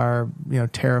all are,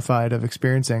 terrified of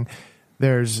experiencing.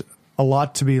 There's a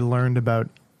lot to be learned about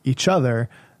each other,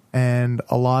 and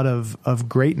a lot of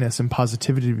greatness and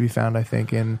positivity to be found, I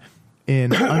think, in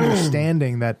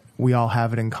understanding that we all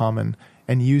have it in common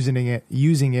and using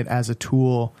it as a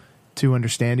tool to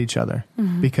understand each other.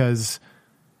 Because,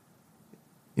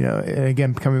 you know, and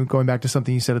again, going back to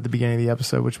something you said at the beginning of the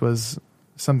episode, which was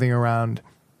something around,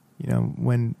 you know,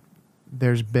 when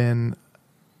there's been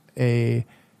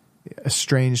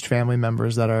estranged family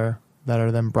members that are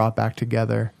then brought back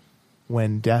together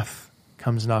when death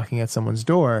comes knocking at someone's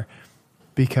door,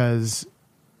 because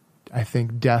I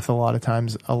think death a lot of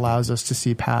times allows us to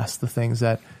see past the things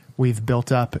that we've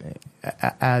built up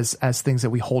as things that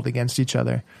we hold against each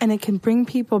other. And it can bring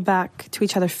people back to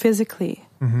each other physically,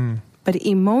 but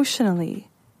emotionally,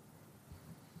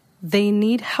 they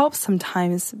need help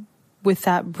sometimes with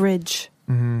that bridge.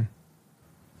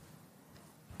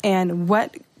 And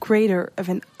what greater of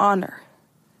an honor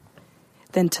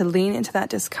than to lean into that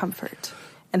discomfort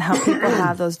and help people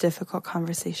have those difficult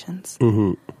conversations.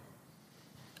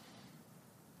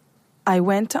 I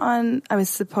went on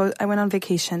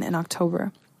vacation in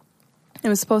October. It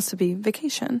was supposed to be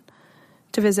vacation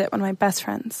to visit one of my best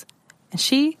friends. And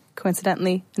she,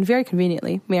 coincidentally and very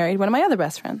conveniently, married one of my other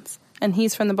best friends. And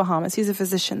he's from the Bahamas. He's a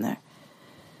physician there.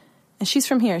 And she's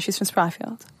from here. She's from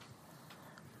Spryfield.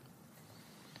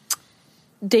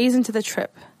 Days into the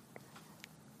trip,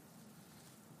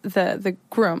 the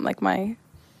groom, like my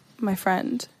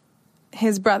friend,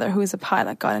 his brother, who is a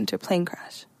pilot, got into a plane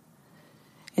crash.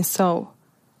 And so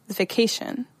the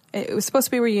vacation, it was supposed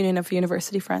to be a reunion of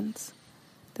university friends.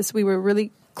 We were a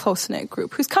really close-knit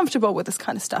group who's comfortable with this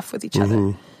kind of stuff with each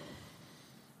other.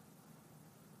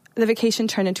 The vacation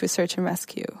turned into a search and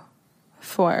rescue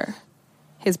for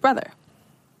his brother.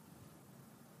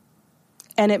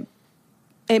 And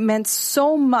it meant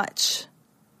so much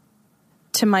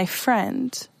to my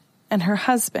friend and her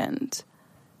husband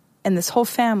and this whole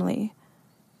family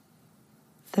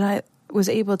that I was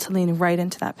able to lean right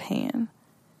into that pain.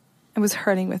 I was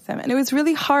hurting with them. And it was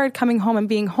really hard coming home and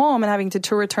being home and having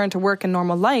to return to work and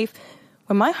normal life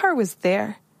when my heart was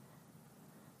there.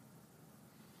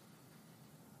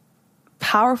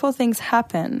 Powerful things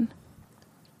happen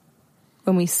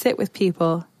when we sit with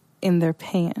people in their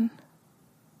pain.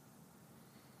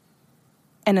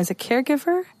 And as a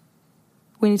caregiver,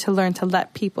 we need to learn to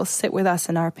let people sit with us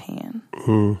in our pain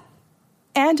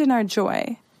and in our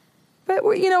joy. But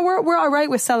we're all right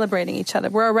with celebrating each other.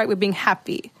 We're all right with being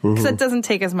happy because it doesn't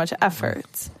take as much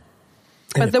effort.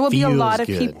 But there will be a lot of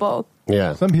people.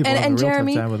 Yeah, some people have and a real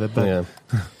Jeremy, tough time with it. But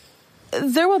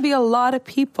there will be a lot of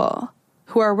people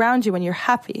who are around you when you're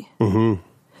happy.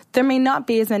 There may not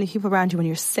be as many people around you when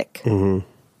you're sick.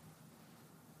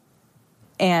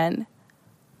 And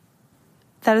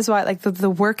that is why, like, the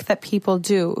work that people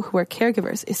do who are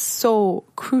caregivers is so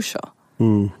crucial.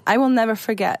 I will never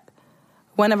forget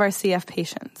one of our CF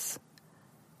patients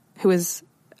who was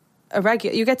a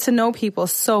regular. You get to know people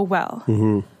so well.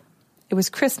 It was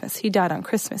Christmas. He died on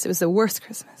Christmas. It was the worst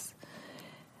Christmas.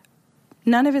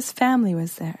 None of his family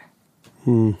was there.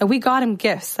 And we got him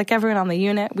gifts. Like everyone on the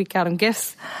unit, we got him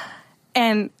gifts.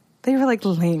 And they were like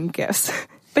lame gifts.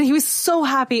 But he was so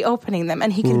happy opening them.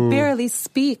 And he could barely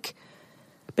speak.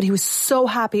 But he was so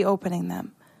happy opening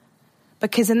them.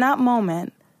 Because in that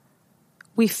moment,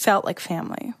 we felt like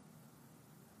family.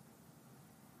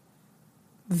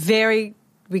 We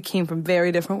came from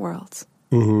very different worlds.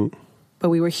 But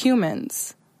we were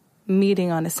humans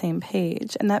meeting on the same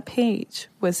page. And that page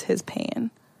was his pain.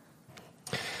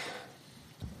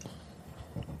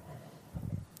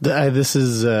 This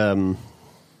is... I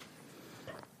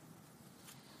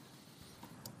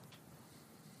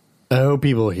hope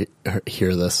people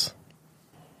hear this.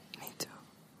 Me too.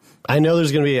 I know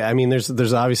there's going to be... I mean,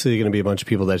 there's obviously going to be a bunch of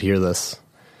people that hear this.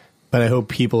 But I hope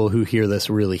people who hear this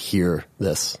really hear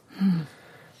this.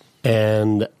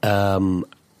 And I,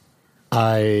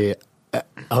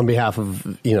 on behalf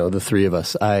of, the three of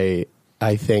us, I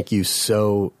thank you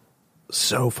so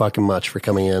fucking much for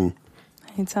coming in.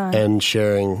 Anytime. And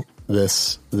sharing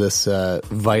this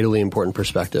vitally important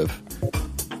perspective.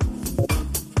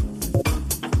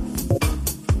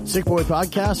 Sick Boy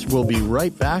Podcast will be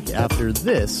right back after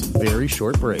this very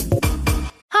short break.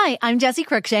 Hi, I'm Jessie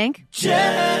Cruikshank. Jessie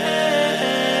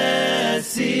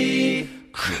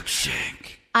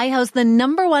Cruikshank. I host the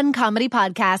 #1 comedy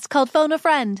podcast called Phone a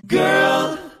Friend.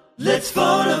 Girl, let's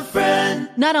phone a friend.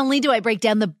 Not only do I break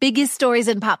down the biggest stories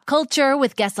in pop culture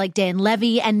with guests like Dan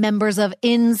Levy and members of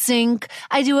NSYNC,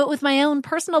 I do it with my own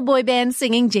personal boy band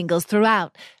singing jingles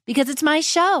throughout. Because it's my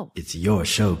show. It's your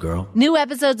show, girl. New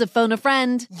episodes of Phone a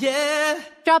Friend. Yeah.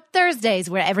 Drop Thursdays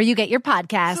wherever you get your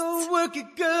podcasts. So work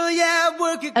it, girl, yeah,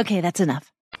 work it. Okay, that's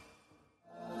enough.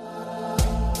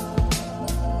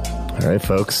 All right,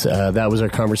 folks. That was our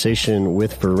conversation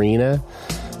with Verena.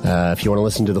 If you want to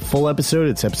listen to the full episode,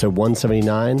 it's episode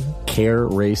 179, Care,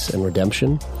 Race, and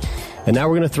Redemption. And now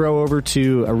we're going to throw over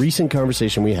to a recent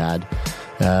conversation we had,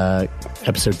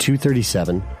 episode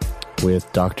 237,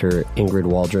 with Dr. Ingrid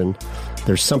Waldron.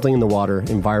 There's Something in the Water,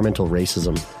 Environmental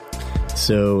Racism.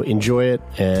 So enjoy it,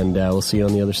 and we'll see you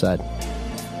on the other side.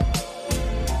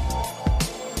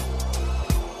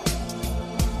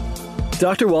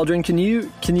 Dr. Waldron, can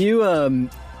you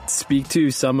speak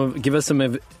to give us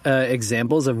some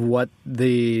examples of what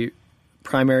the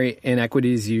primary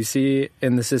inequities you see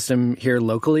in the system here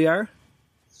locally are?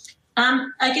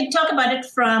 I can talk about it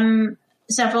from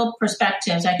several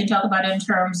perspectives. I can talk about it in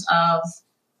terms of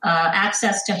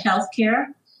access to healthcare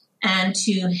and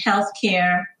to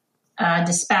healthcare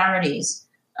disparities.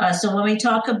 So when we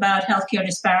talk about healthcare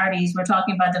disparities, we're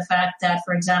talking about the fact that,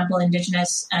 for example,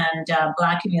 Indigenous and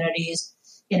Black communities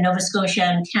in Nova Scotia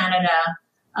and Canada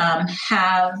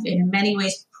have, in many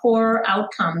ways, poor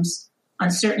outcomes on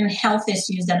certain health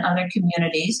issues than other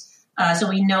communities. So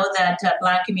we know that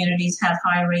Black communities have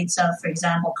high rates of, for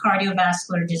example,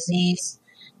 cardiovascular disease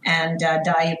and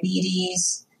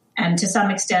diabetes, and to some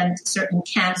extent, certain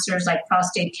cancers like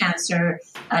prostate cancer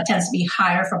tends to be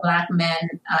higher for Black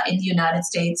men in the United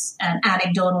States and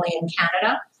anecdotally in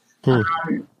Canada.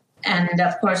 And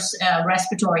of course,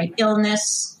 respiratory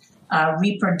illness,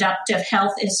 reproductive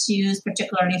health issues,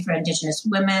 particularly for Indigenous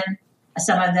women,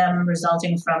 some of them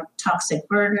resulting from toxic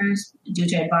burdens due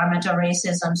to environmental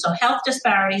racism. So health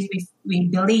disparities, we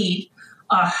believe,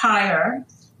 are higher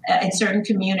in certain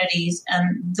communities.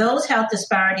 And those health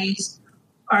disparities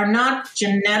are not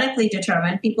genetically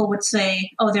determined. People would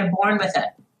say, oh, they're born with it.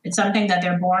 It's something that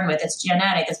they're born with. It's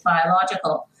genetic. It's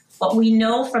biological. But we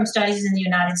know from studies in the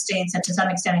United States and to some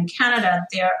extent in Canada,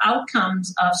 they're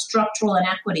outcomes of structural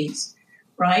inequities,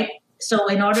 right? So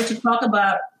in order to talk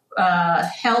about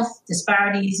health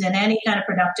disparities in any kind of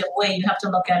productive way, you have to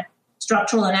look at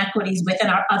structural inequities within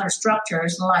our other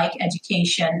structures like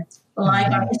education,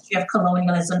 like our history of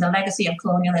colonialism, the legacy of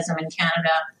colonialism in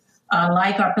Canada,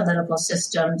 like our political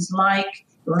systems, like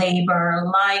labor,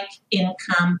 like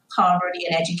income, poverty,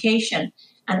 and education.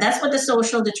 And that's what the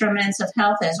social determinants of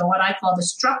health is, or what I call the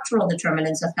structural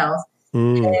determinants of health,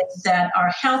 is that our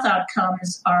health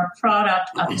outcomes are a product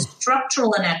of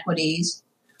structural inequities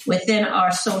within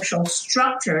our social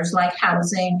structures like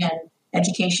housing and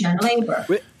education and labor.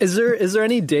 Is there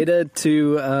any data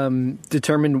to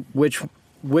determine which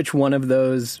one of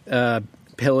those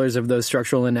pillars of those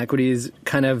structural inequities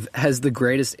kind of has the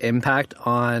greatest impact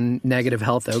on negative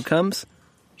health outcomes?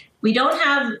 We don't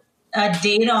have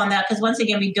data on that because, once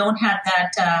again, we don't have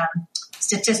that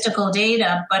statistical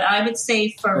data. But I would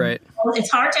say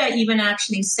it's hard to even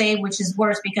actually say which is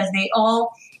worse because they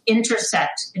all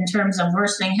intersect in terms of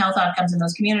worsening health outcomes in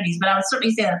those communities. But I would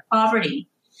certainly say that poverty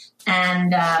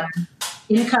and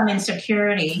income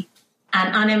insecurity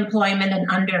and unemployment and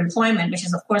underemployment, which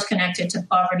is, of course, connected to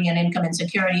poverty and income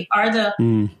insecurity, are the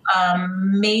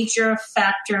major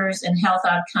factors in health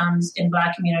outcomes in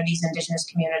Black communities, Indigenous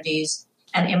communities,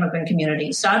 and immigrant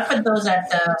communities. So I put those at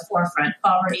the forefront: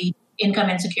 poverty, income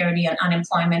insecurity, and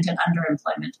unemployment and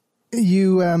underemployment.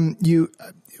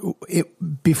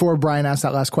 Before Brian asked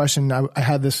that last question, I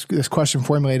had this question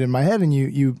formulated in my head, and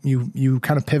you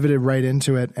kind of pivoted right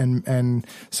into it, and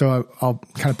so I'll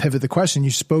kind of pivot the question.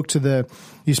 You spoke to the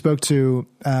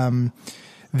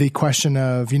question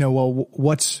of,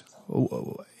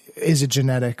 is it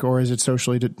genetic or is it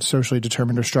socially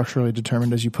determined or structurally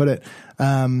determined, as you put it?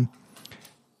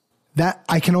 That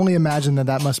I can only imagine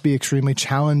that must be extremely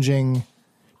challenging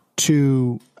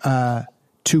to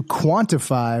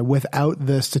quantify without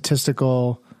the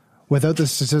statistical like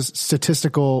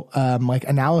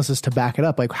analysis to back it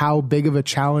up. Like, how big of a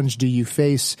challenge do you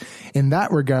face in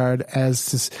that regard in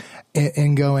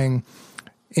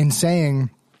saying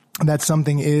that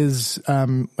something is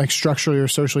like structurally or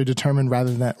socially determined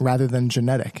rather than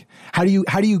genetic? How do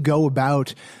you go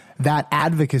about that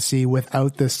advocacy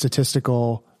without the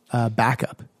statistical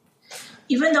backup?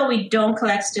 Even though we don't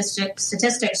collect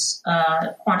statistics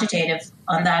quantitative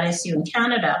on that issue in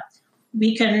Canada,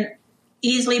 we can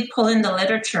easily pull in the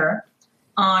literature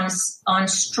on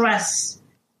stress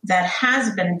that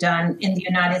has been done in the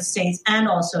United States and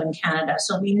also in Canada.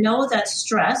 So we know that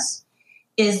stress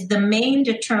is the main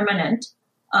determinant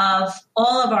of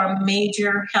all of our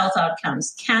major health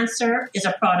outcomes. Cancer is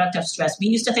a product of stress. We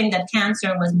used to think that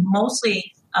cancer was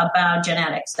mostly about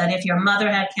genetics, that if your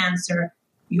mother had cancer,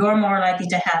 you're more likely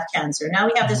to have cancer. Now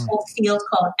we have this whole field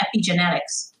called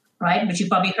epigenetics, right, which you've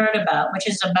probably heard about, which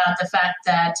is about the fact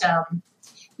that,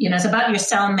 it's about your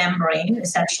cell membrane,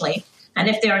 essentially, And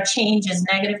if there are changes,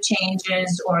 negative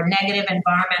changes or negative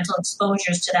environmental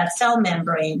exposures to that cell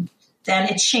membrane, then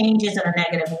it changes in a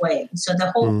negative way. So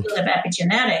the whole field of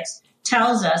epigenetics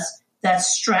tells us that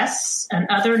stress and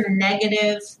other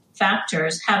negative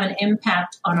factors have an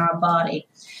impact on our body.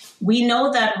 We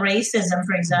know that racism,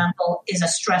 for example, is a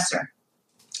stressor,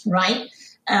 right?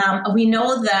 We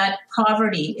know that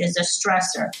poverty is a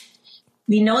stressor.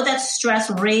 We know that stress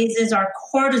raises our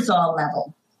cortisol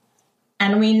level.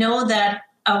 And we know that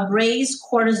a raised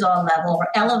cortisol level or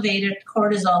elevated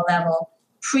cortisol level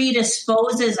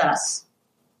predisposes us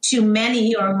to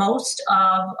many or most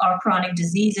of our chronic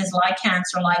diseases like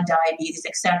cancer, like diabetes,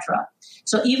 etc.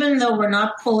 So even though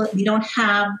we don't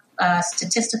have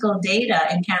statistical data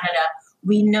in Canada,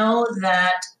 we know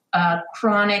that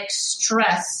chronic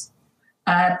stress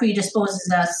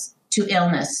predisposes us to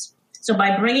illness. So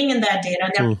by bringing in that data,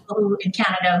 and there are people in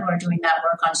Canada who are doing that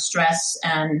work on stress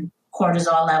and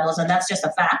cortisol levels, and that's just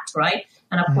a fact, right?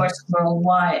 And of course,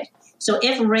 worldwide. So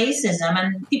if racism,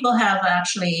 and people have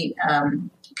actually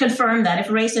confirmed that if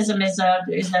racism is a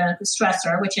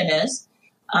stressor, which it is,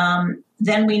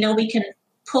 then we know we can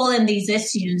pull in these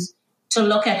issues to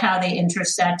look at how they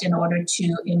intersect in order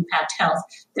to impact health.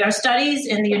 There are studies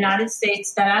in the United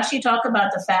States that actually talk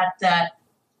about the fact that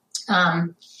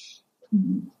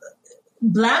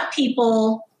Black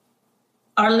people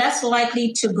are less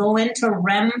likely to go into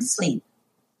REM sleep.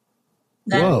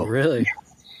 Whoa, really?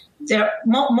 They're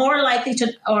more likely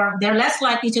to, or they're less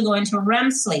likely to go into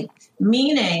REM sleep,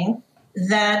 meaning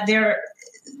that their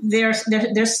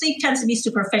sleep tends to be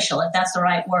superficial, if that's the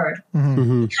right word,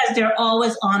 because they're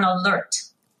always on alert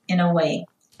in a way,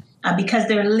 because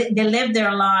they live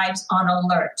their lives on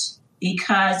alert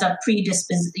because of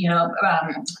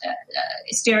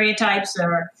stereotypes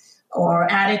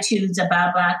or attitudes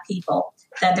about Black people,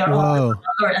 that they're always on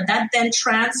alert, and that then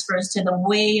transfers to the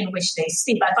way in which they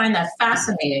sleep. I find that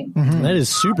fascinating. That is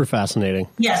super fascinating.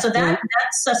 Yeah, so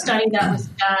that's a study that was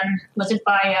done, was it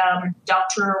by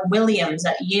Dr. Williams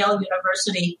at Yale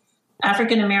University,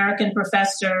 African-American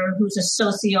professor who's a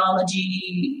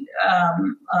sociology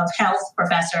of health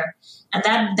professor, and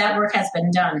that work has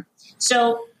been done.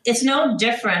 So it's no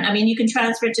different. I mean, you can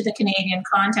transfer it to the Canadian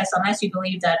context unless you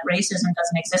believe that racism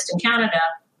doesn't exist in Canada.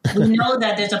 We know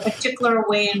that there's a particular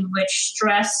way in which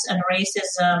stress and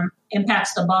racism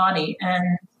impacts the body,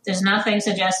 and there's nothing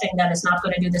suggesting that it's not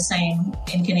going to do the same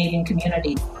in Canadian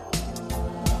community.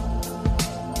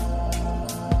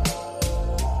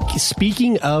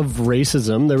 Speaking of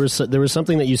racism, there was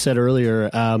something that you said earlier,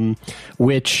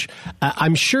 which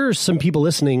I'm sure some people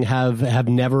listening have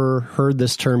never heard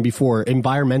this term before: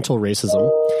 environmental racism.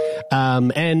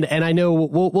 And I know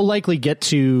we'll likely get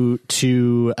to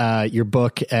your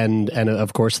book and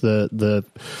of course the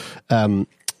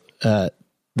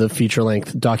feature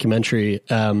length documentary.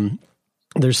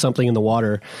 There's something in the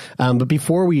water. But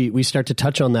before we start to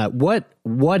touch on that,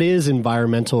 what is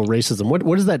environmental racism?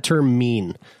 What does that term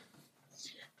mean?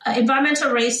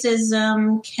 Environmental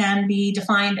racism can be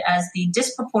defined as the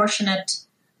disproportionate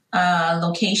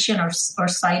location or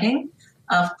siting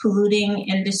of polluting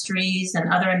industries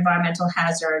and other environmental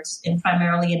hazards in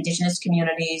primarily Indigenous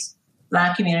communities,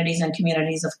 Black communities, and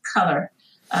communities of color.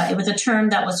 It was a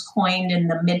term that was coined in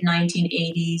the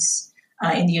mid-1980s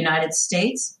in the United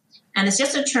States. And it's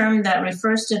just a term that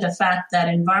refers to the fact that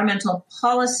environmental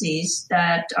policies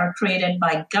that are created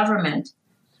by government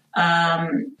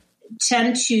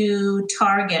tend to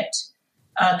target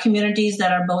communities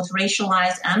that are both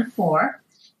racialized and poor,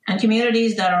 and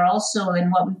communities that are also in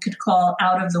what we could call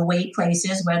out-of-the-way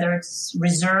places, whether it's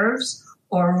reserves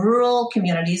or rural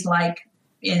communities like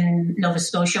in Nova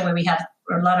Scotia, where we have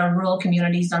a lot of rural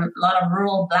communities and a lot of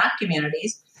rural Black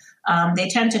communities. They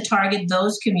tend to target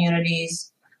those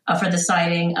communities for the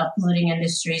siting of polluting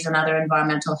industries and other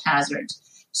environmental hazards.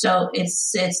 So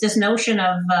it's this notion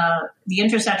of the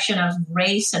intersection of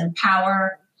race and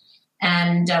power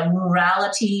and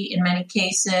rurality in many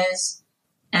cases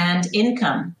and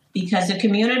income, because the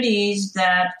communities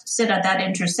that sit at that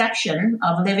intersection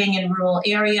of living in rural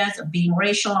areas, of being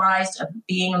racialized, of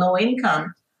being low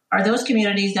income, are those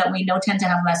communities that we know tend to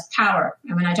have less power.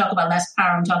 And when I talk about less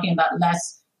power, I'm talking about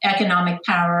less economic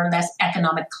power, less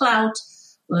economic clout,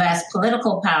 less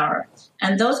political power.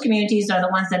 And those communities are the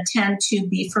ones that tend to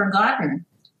be forgotten,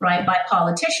 right, by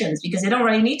politicians, because they don't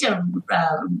really need to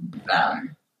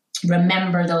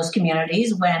remember those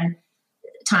communities when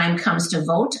time comes to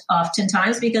vote,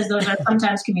 oftentimes, because those are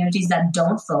sometimes communities that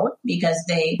don't vote because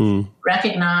they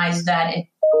recognize that it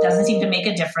doesn't seem to make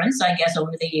a difference, I guess,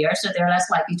 over the years, so they're less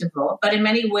likely to vote. But in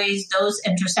many ways, those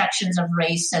intersections of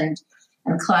race and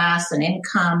class and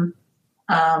income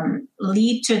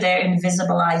lead to their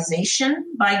invisibilization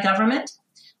by government.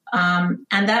 And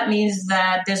that means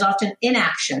that there's often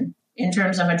inaction in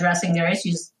terms of addressing their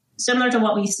issues, similar to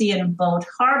what we see in Boat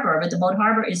Harbor, but the Boat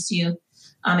Harbor issue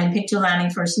in Pictou Landing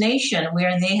First Nation,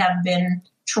 where they have been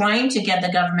trying to get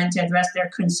the government to address their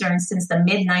concerns since the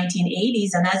mid-1980s.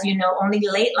 And as you know, only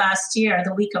late last year,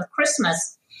 the week of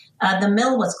Christmas, the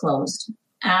mill was closed.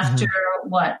 After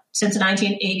since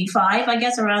 1985, I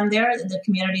guess, around there, the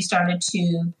community started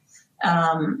to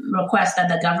request that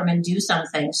the government do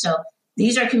something. So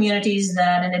these are communities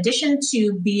that, in addition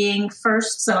to being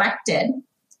first selected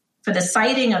for the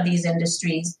siting of these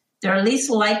industries, they're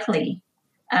least likely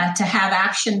to have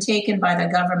action taken by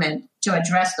the government to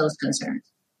address those concerns.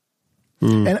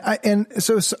 And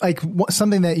so like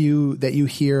something that you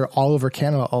hear all over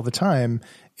Canada all the time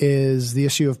is the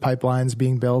issue of pipelines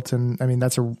being built. And I mean,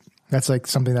 that's like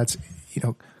something that's,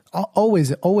 always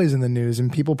in the news,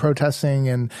 and people protesting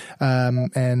and how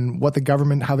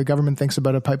the government thinks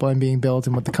about a pipeline being built,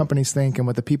 and what the companies think and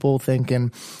what the people think,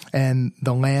 and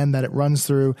the land that it runs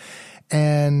through.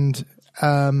 And,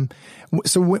 so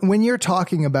when you're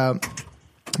talking about,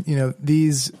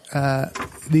 these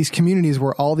communities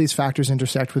where all these factors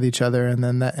intersect with each other, and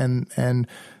then and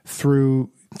through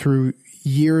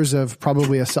years of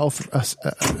probably a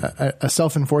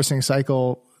self-enforcing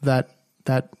cycle that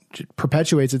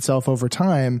perpetuates itself over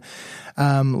time,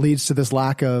 leads to this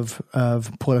lack of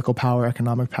political power,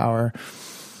 economic power.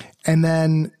 And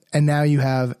now you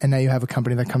have a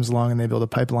company that comes along and they build a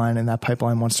pipeline, and that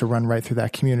pipeline wants to run right through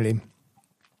that community.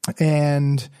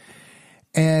 And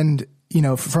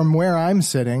from where I'm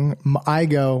sitting, I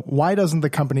go, why doesn't the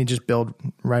company just build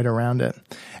right around it?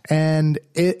 And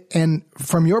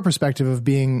from your perspective of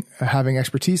having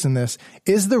expertise in this,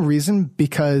 is the reason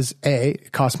because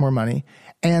it costs more money,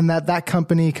 and that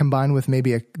company, combined with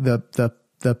maybe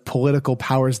the political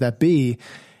powers that be,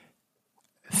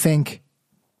 think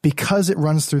because it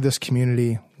runs through this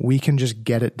community, we can just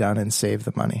get it done and save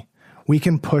the money. We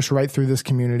can push right through this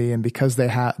community, and because they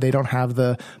don't have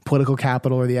the political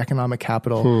capital or the economic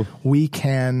capital, we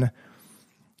can,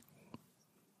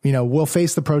 we'll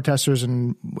face the protesters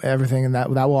and everything, and that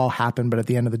will all happen. But at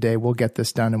the end of the day, we'll get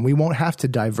this done, and we won't have to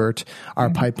divert our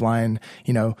pipeline,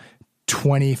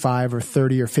 25 or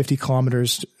 30 or 50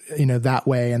 kilometers, that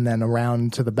way, and then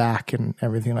around to the back and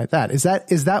everything like that. Is that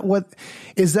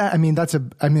I mean,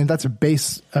 that's a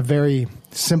very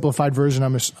simplified version,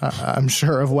 I'm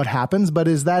sure, of what happens, but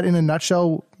is that in a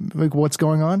nutshell, like, what's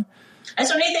going on? I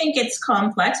certainly think it's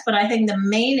complex, but I think the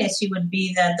main issue would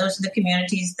be that those are the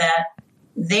communities that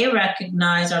they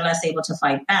recognize are less able to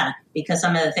fight back because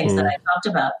some of the things that I talked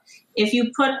about. If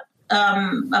you put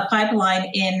a pipeline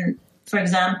in, for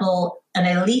example, an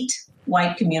elite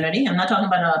white community, I'm not talking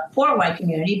about a poor white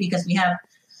community, because we have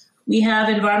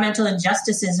environmental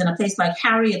injustices in a place like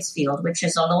Harrietsfield, which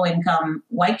is a low-income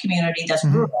white community that's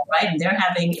rural, right? And they're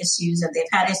having issues, and they've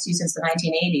had issues since the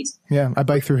 1980s. Yeah, I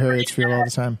bike through Harrietsfield all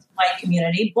the time. White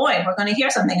community, boy, we're going to hear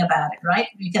something about it, right?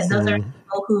 Because those are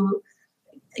people who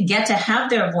get to have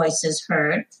their voices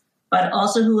heard, but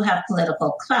also who have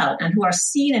political clout and who are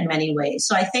seen in many ways.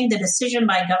 So I think the decision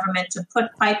by government to put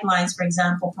pipelines, for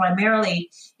example, primarily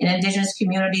in Indigenous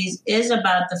communities, is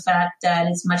about the fact that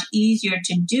it's much easier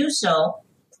to do so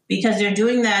because they're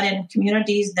doing that in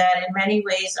communities that in many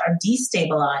ways are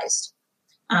destabilized.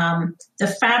 The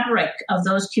fabric of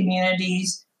those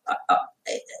communities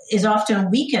is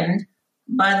often weakened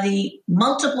by the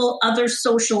multiple other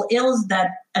social ills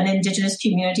that an Indigenous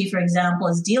community, for example,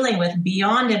 is dealing with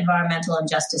beyond environmental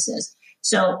injustices.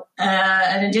 So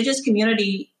an Indigenous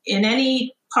community in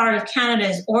any part of Canada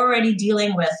is already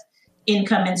dealing with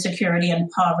income insecurity and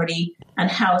poverty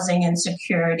and housing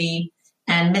insecurity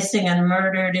and missing and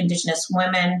murdered Indigenous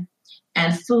women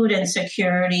and food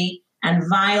insecurity and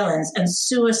violence and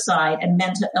suicide and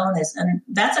mental illness. And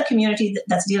that's a community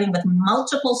that's dealing with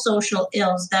multiple social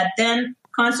ills that then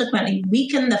consequently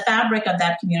weaken the fabric of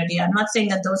that community. I'm not saying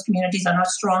that those communities are not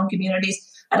strong communities.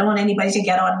 I don't want anybody to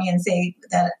get on me and say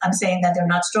that I'm saying that they're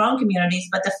not strong communities,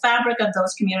 but the fabric of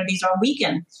those communities are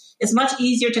weakened. It's much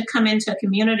easier to come into a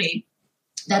community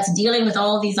that's dealing with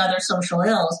all these other social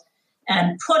ills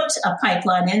and put a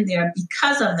pipeline in there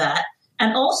because of that.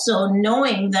 And also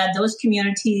knowing that those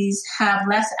communities have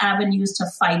less avenues to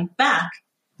fight back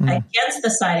against the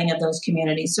siting of those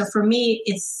communities. So for me,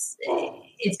 it's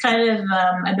kind of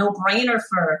a no-brainer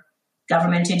for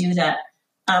government to do that.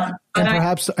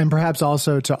 And perhaps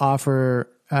also to offer,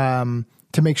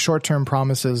 to make short-term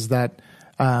promises that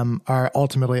are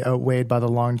ultimately outweighed by the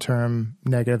long-term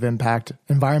negative impact,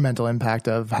 environmental impact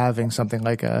of having something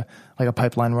like a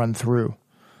pipeline run through.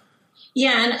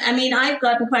 Yeah, and I mean, I've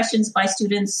gotten questions by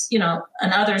students, and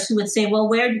others who would say, well,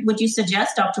 where would you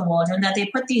suggest, Dr. Waldron, that they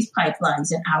put these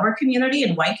pipelines in our community,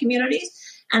 in white communities?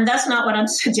 And that's not what I'm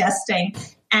suggesting.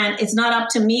 And it's not up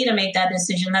to me to make that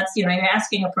decision. That's, you're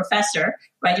asking a professor,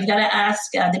 right? You've got to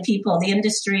ask the people, the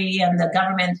industry and the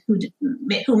government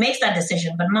who makes that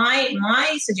decision. But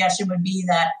my suggestion would be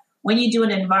that when you do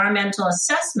an environmental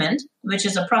assessment, which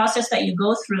is a process that you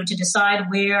go through to decide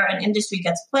where an industry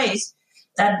gets placed,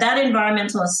 that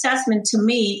environmental assessment to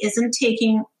me isn't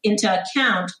taking into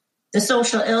account the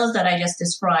social ills that I just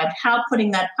described, how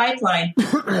putting that pipeline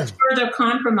further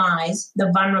compromise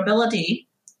the vulnerability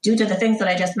due to the things that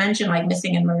I just mentioned, like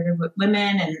missing and murdered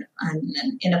women and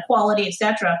inequality,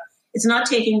 etc. It's not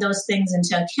taking those things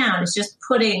into account. It's just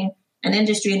putting an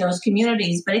industry in those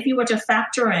communities. But if you were to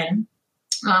factor in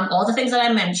all the things that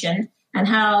I mentioned and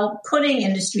how putting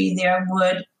industry there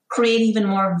would create even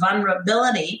more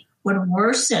vulnerability, would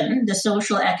worsen the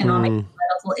social, economic, and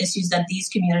political issues that these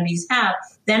communities have,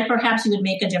 then perhaps you would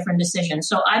make a different decision.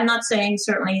 So I'm not saying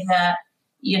certainly that,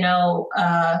 no,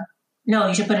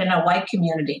 you should put it in a white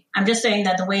community. I'm just saying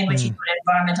that the way in which you do an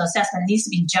environmental assessment needs to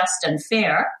be just and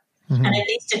fair, and it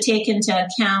needs to take into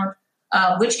account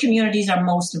which communities are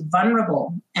most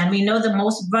vulnerable. And we know the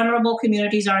most vulnerable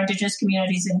communities are Indigenous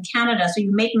communities in Canada, so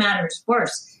you make matters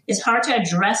worse. It's hard to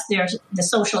address the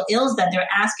social ills that they're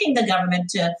asking the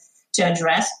government to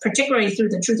address, particularly through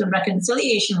the Truth and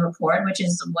Reconciliation Report, which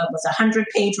is what was a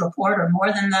 100-page report or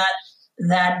more than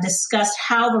that discussed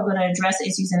how we're going to address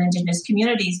issues in Indigenous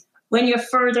communities, when you're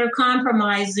further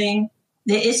compromising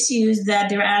the issues that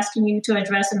they're asking you to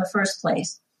address in the first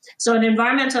place. So an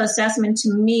environmental assessment,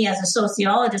 to me, as a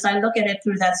sociologist, I look at it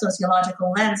through that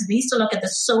sociological lens. We used to look at the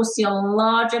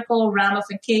sociological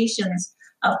ramifications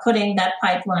of putting that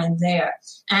pipeline there.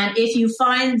 And if you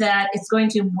find that it's going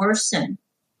to worsen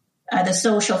the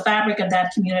social fabric of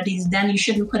that community, then you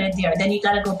shouldn't put it there. Then you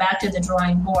got to go back to the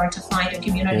drawing board to find a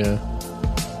community. Yeah.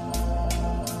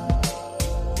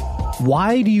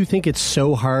 Why do you think it's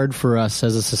so hard for us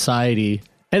as a society,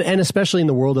 and especially in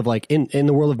the world of in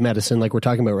the world of medicine, like we're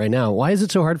talking about right now, why is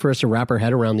it so hard for us to wrap our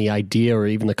head around the idea or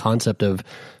even the concept of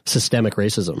systemic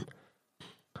racism?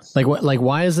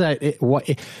 Why is that?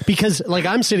 Because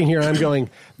I'm sitting here and I'm going,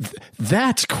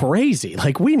 that's crazy.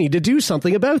 We need to do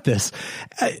something about this.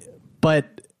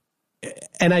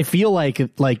 And I feel like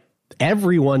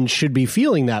everyone should be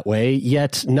feeling that way,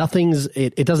 yet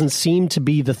it doesn't seem to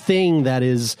be the thing that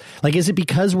is is it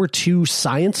because we're too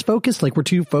science focused? We're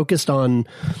too focused on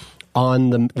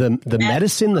the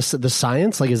medicine, the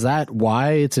science? Is that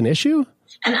why it's an issue?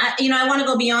 And I want to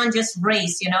go beyond just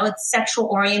race, it's sexual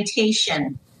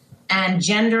orientation and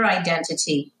gender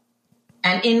identity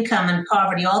and income and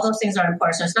poverty. All those things are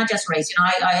important. So it's not just race.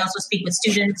 I also speak with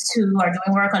students who are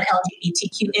doing work on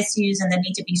LGBTQ issues and the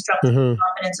need to be structurally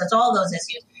competent. So it's all those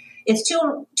issues. It's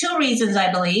two reasons,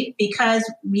 I believe, because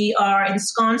we are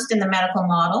ensconced in the medical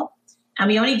model and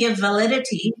we only give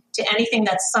validity to anything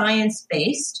that's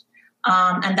science-based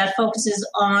and that focuses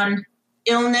on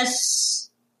illness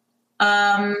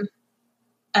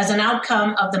as an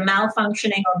outcome of the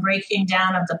malfunctioning or breaking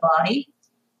down of the body.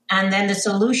 And then the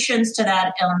solutions to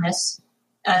that illness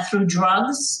through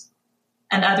drugs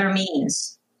and other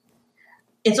means.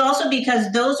 It's also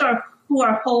because those who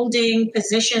are holding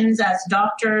positions as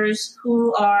doctors,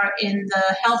 who are in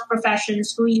the health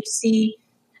professions, who you see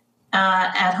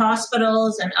at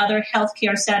hospitals and other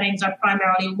healthcare settings are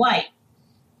primarily white.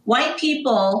 White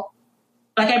people,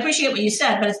 I appreciate what you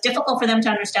said, but it's difficult for them to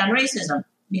understand racism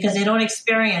because they don't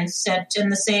experience it in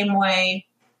the same way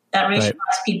that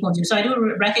racialized people do. So I do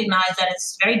recognize that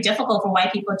it's very difficult for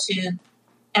white people to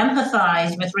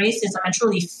empathize with racism and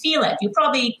truly feel it. You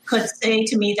probably could say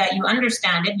to me that you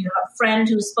understand it. You have a friend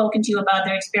who's spoken to you about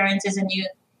their experiences and you...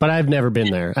 But I've never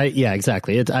been there. Yeah,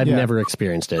 exactly. I've never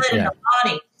experienced it. In the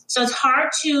body. So it's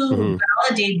hard to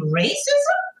validate racism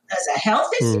as a health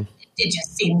issue. It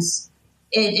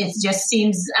just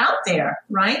seems out there,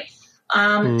 right?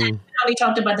 And we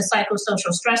talked about the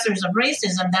psychosocial stressors of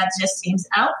racism. That just seems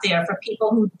out there for people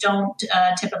who don't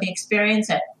typically experience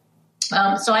it.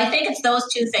 So I think it's those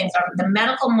two things. The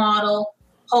medical model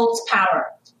holds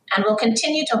power and will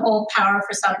continue to hold power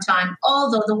for some time,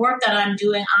 although the work that I'm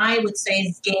doing, I would say,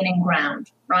 is gaining ground,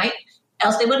 right?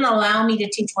 Else they wouldn't allow me to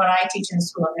teach what I teach in the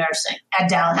School of Nursing at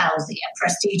Dalhousie, a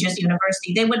prestigious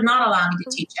university. They would not allow me to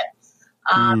teach it.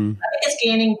 I think it's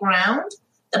gaining ground.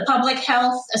 The Public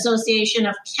Health Association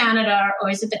of Canada, or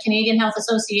is it the Canadian Health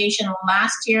Association,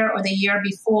 last year or the year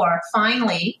before,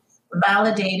 finally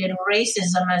validated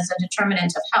racism as a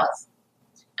determinant of health.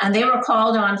 And they were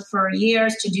called on for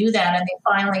years to do that, and they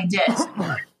finally did.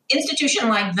 institution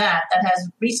like that has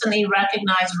recently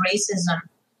recognized racism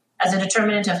as a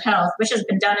determinant of health, which has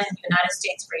been done in the United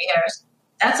States for years,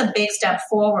 that's a big step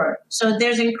forward. So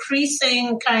there's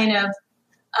increasing kind of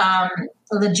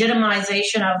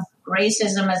legitimization of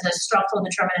racism as a structural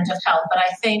determinant of health. But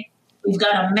I think we've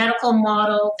got a medical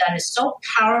model that is so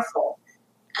powerful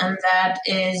and that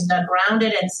is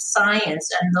grounded in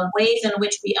science, and the ways in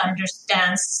which we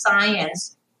understand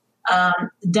science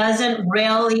doesn't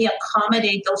really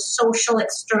accommodate those social,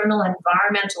 external,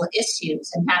 environmental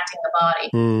issues impacting the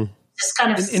body. This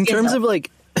kind of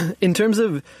in terms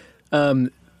of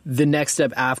the next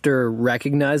step after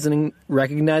recognizing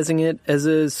it as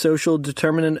a social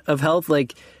determinant of health,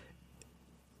 like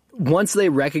once they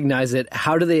recognize it,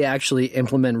 how do they actually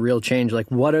implement real change? Like,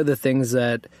 what are the things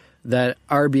that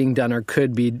are being done or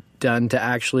could be done to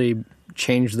actually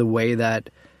change the way that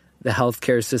the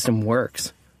healthcare system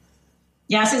works?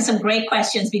 Yeah, asking some great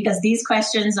questions, because these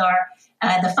questions are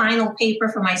the final paper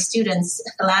for my students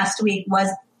last week was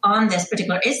on this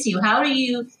particular issue. How do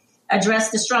you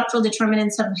address the structural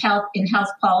determinants of health in health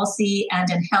policy and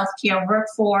in healthcare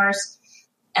workforce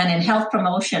and in health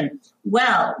promotion?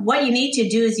 Well, what you need to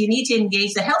do is you need to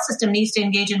engage, the health system needs to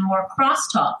engage in more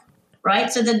crosstalk,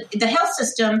 right? So the health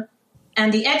system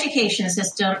and the education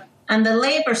system and the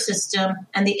labor system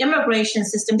and the immigration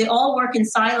system, they all work in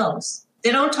silos.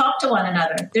 They don't talk to one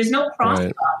another. There's no crosstalk.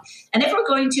 Right. And if we're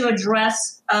going to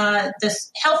address the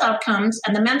health outcomes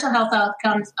and the mental health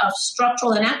outcomes of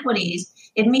structural inequities,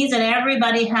 it means that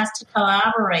everybody has to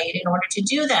collaborate in order to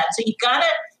do that. So you got to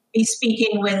be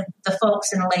speaking with the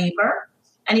folks in labor,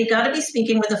 and you've got to be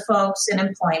speaking with the folks in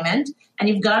employment, and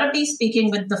you've got to be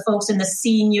speaking with the folks in the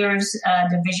seniors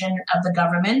division of the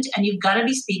government, and you've got to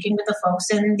be speaking with the folks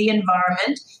in the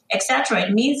environment, etc.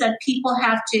 It means that people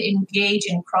have to engage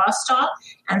in crosstalk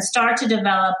and start to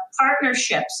develop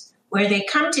partnerships where they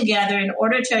come together in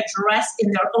order to address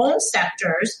in their own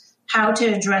sectors how to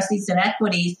address these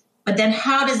inequities. But then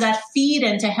how does that feed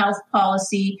into health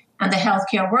policy and the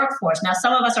healthcare workforce? Now,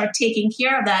 some of us are taking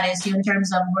care of that issue in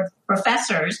terms of we're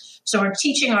professors, so we're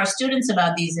teaching our students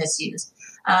about these issues.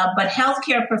 But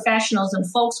healthcare professionals and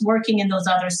folks working in those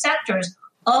other sectors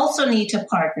also need to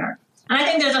partner. And I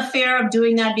think there's a fear of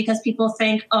doing that because people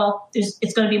think,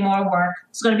 it's going to be more work.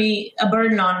 It's going to be a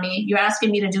burden on me. You're asking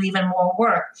me to do even more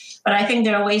work. But I think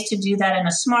there are ways to do that in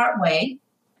a smart way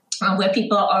where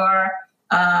people are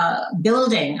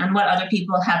building on what other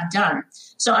people have done.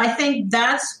 So I think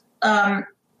that's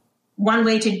one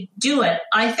way to do it.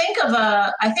 I think of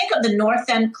the North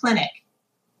End Clinic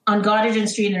on Gottingen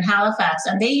Street in Halifax,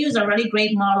 and they use a really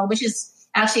great model, which is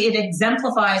actually, it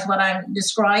exemplifies what I'm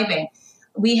describing.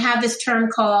 We have this term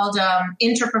called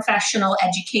interprofessional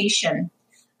education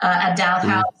at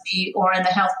Dalhousie or in the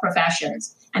health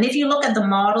professions. And if you look at the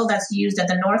model that's used at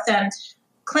the North End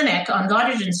Clinic on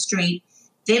Gottingen Street,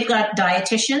 they've got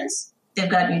dietitians, they've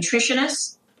got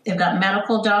nutritionists, they've got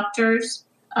medical doctors,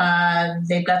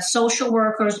 they've got social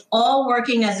workers, all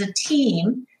working as a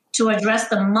team to address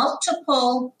the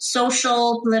multiple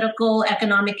social, political,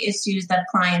 economic issues that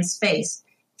clients face.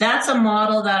 That's a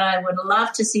model that I would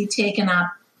love to see taken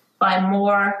up by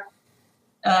more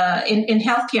in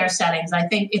healthcare settings. I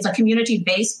think it's a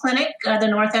community-based clinic, the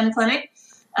North End Clinic.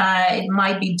 It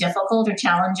might be difficult or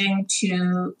challenging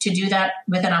to do that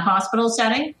within a hospital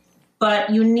setting, but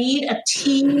you need a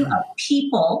team of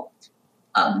people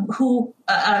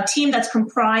a team that's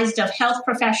comprised of health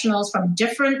professionals from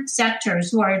different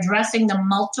sectors who are addressing the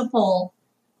multiple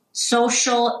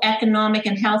social, economic,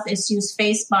 and health issues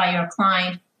faced by your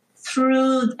client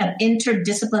through an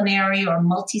interdisciplinary or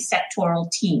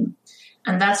multi-sectoral team.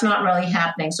 And that's not really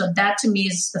happening. So that to me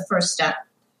is the first step.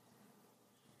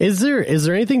 Is there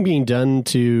anything being done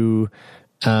to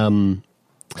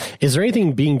is there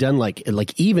anything being done like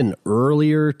even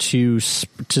earlier to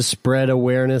spread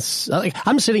awareness? Like,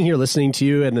 I'm sitting here listening to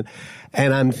you and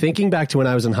I'm thinking back to when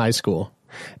I was in high school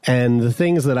and the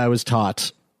things that I was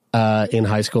taught in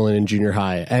high school and in junior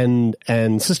high, and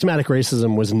systematic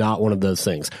racism was not one of those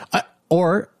things.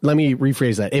 Or let me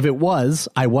rephrase that. If it was,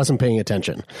 I wasn't paying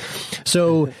attention.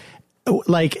 So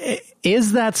like,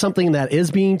 is that something that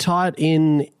is being taught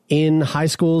in high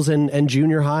schools and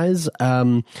junior highs?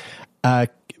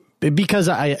 Because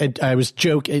I was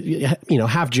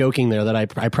half joking there that I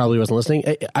probably wasn't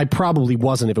listening. I probably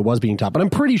wasn't if it was being taught, but I'm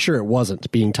pretty sure it wasn't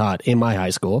being taught in my high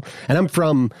school. And I'm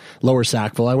from Lower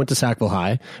Sackville. I went to Sackville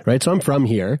High, right? So I'm from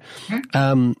here.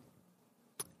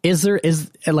 Is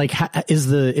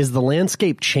the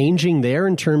landscape changing there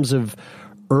in terms of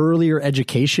earlier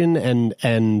education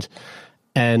and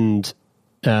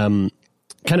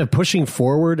kind of pushing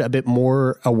forward a bit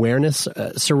more awareness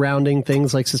surrounding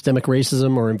things like systemic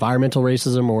racism or environmental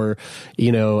racism, or,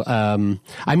 you know,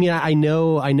 I mean, I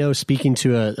know speaking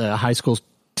to a high school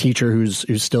teacher who's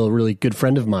still a really good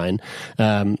friend of mine,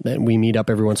 and we meet up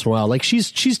every once in a while. Like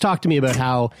she's talked to me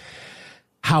about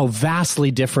how vastly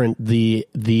different the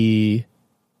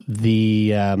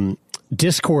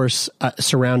discourse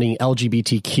surrounding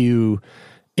LGBTQ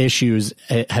issues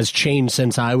has changed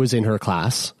since I was in her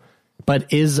class.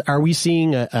 But are we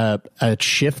seeing a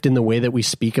shift in the way that we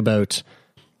speak about,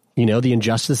 you know, the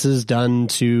injustices done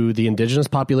to the Indigenous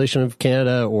population of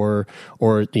Canada, or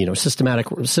you know, systematic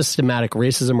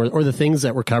racism, or the things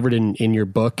that were covered in your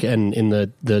book and in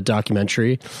the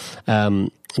documentary?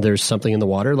 There's something in the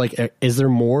water. Like, is there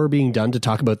more being done to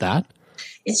talk about that?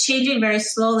 It's changing very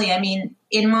slowly. I mean,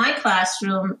 in my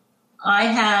classroom, I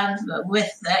have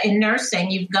in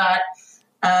nursing, you've got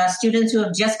students who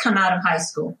have just come out of high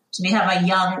school. So we have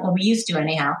we used to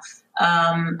anyhow,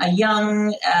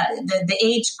 the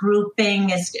age grouping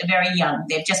is very young.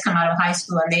 They've just come out of high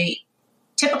school, and they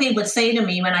typically would say to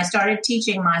me when I started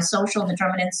teaching my social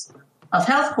determinants of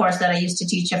health course that I used to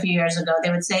teach a few years ago,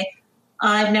 they would say,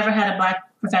 I've never had a Black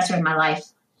professor in my life,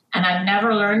 and I've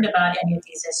never learned about any of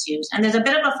these issues. And there's a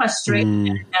bit of a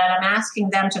frustration that I'm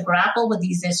asking them to grapple with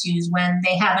these issues when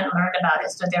they haven't learned about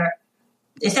it. So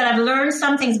they said, I've learned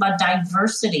some things about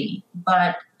diversity,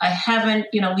 but I haven't,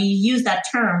 you know, we use that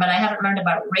term, but I haven't learned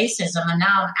about racism. And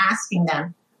now I'm asking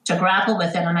them to grapple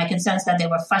with it. And I can sense that they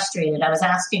were frustrated. I was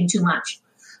asking too much.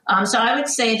 So I would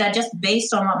say that just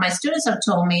based on what my students have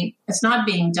told me, it's not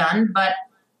being done. But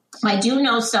I do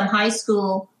know some high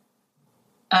school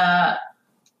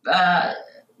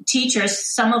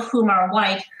teachers, some of whom are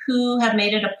white, who have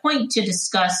made it a point to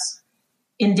discuss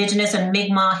Indigenous and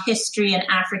Mi'kmaq history and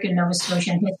African Nova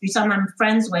Scotian history. Some I'm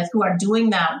friends with who are doing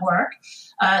that work.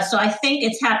 So I think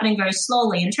it's happening very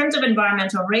slowly. In terms of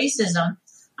environmental racism,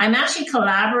 I'm actually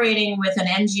collaborating with an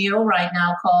NGO right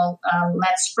now called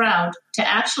Let's Sprout to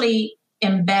actually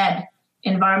embed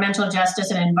environmental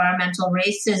justice and environmental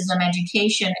racism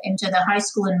education into the high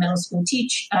school and middle school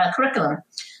curriculum.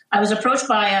 I was approached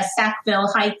by a Sackville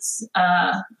Heights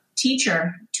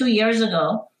teacher 2 years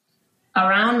ago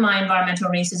around my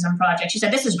environmental racism project. She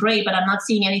said, this is great, but I'm not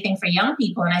seeing anything for young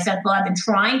people. And I said, well, I've been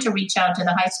trying to reach out to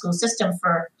the high school system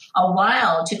for a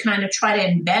while to kind of try to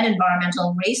embed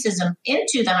environmental racism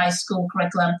into the high school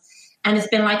curriculum. And it's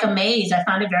been like a maze. I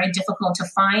found it very difficult to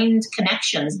find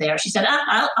connections there. She said,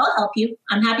 I'll help you.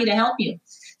 I'm happy to help you.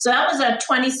 So that was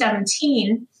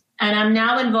 2017. And I'm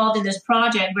now involved in this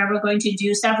project where we're going to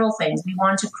do several things. We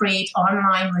want to create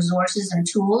online resources and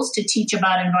tools to teach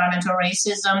about environmental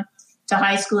racism to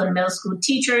high school and middle school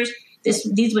teachers.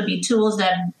 These would be tools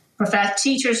that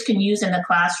teachers can use in the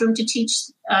classroom to teach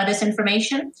this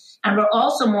information. And we're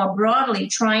also more broadly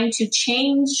trying to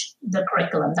change the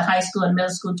curriculum, the high school and middle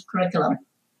school curriculum,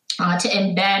 to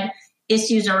embed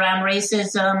issues around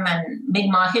racism and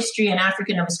Mi'kmaq history and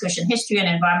African Nova Scotian history and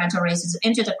environmental racism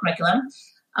into the curriculum.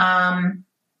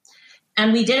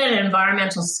 And we did an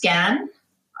environmental scan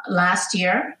last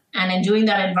year. And in doing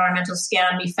that environmental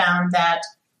scan, we found that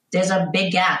there's a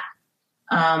big gap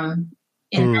with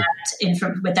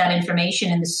that information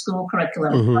in the school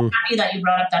curriculum. Mm-hmm. I'm happy that you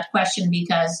brought up that question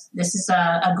because this is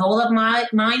a goal of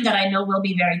mine that I know will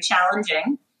be very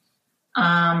challenging.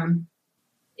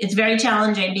 It's very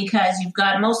challenging because you've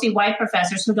got mostly white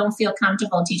professors who don't feel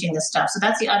comfortable teaching this stuff. So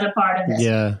that's the other part of this.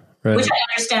 Yeah, right. Which I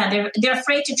understand. They're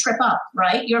afraid to trip up,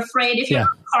 right? You're afraid if you're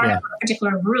part of a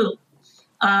particular group,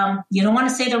 you don't want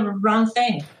to say the wrong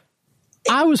thing.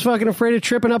 I was fucking afraid of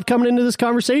tripping up coming into this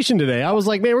conversation today. I was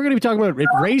like, man, we're going to be talking about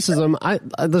racism.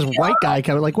 This white guy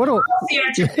kind of like, what?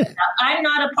 I'm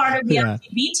not a part of the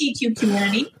LGBTQ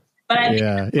community, but I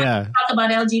talk about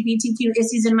LGBTQ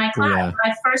issues in my class. Yeah. When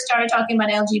I first started talking about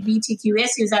LGBTQ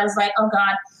issues, I was like, oh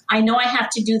God, I know I have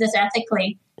to do this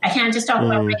ethically. I can't just talk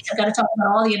about race. I've got to talk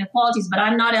about all the inequalities, but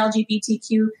I'm not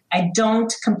LGBTQ. I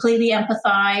don't completely not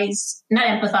empathize,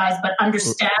 but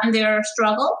understand their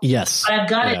struggle. Yes. But I've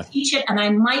got to teach it, and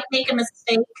I might make a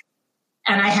mistake.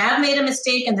 And I have made a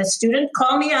mistake, and the student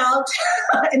called me out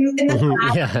in the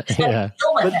class. Deal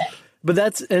with it. But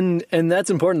that's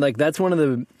important. Like that's one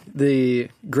of the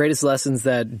greatest lessons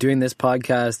that doing this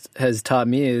podcast has taught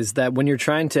me is that when you're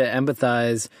trying to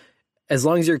empathize, as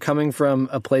long as you're coming from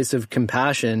a place of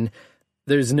compassion,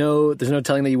 there's no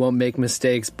telling that you won't make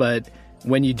mistakes. But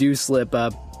when you do slip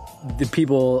up, the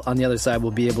people on the other side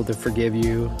will be able to forgive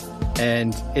you,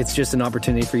 and it's just an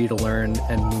opportunity for you to learn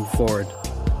and move forward.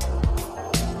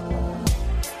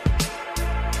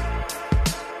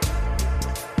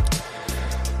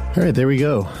 All right, there we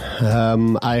go.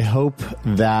 I hope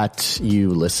that you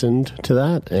listened to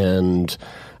that, and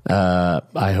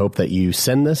I hope that you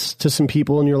send this to some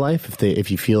people in your life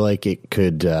if you feel like it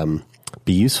could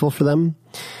be useful for them.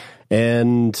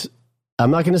 And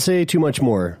I'm not going to say too much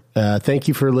more. Thank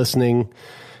you for listening.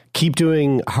 Keep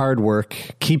doing hard work.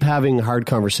 Keep having hard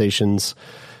conversations.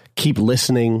 Keep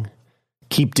listening.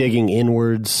 Keep digging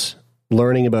inwards,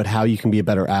 learning about how you can be a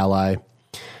better ally.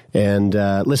 And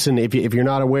listen, if you're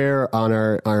not aware, on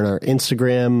our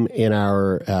Instagram, in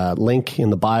our link in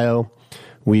the bio,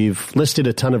 we've listed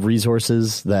a ton of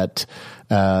resources that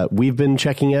we've been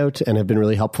checking out and have been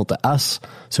really helpful to us.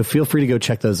 So feel free to go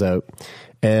check those out.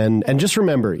 And just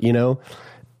remember,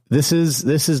 this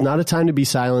is not a time to be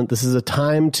silent. This is a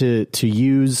time to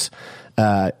use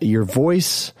your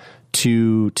voice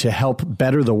to help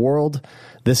better the world.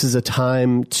 This is a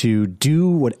time to do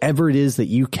whatever it is that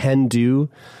you can do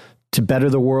to better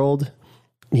the world.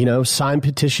 Sign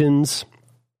petitions,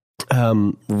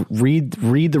 read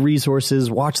the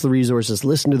resources, watch the resources,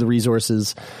 listen to the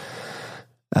resources,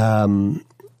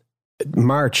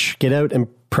 march, get out and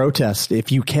protest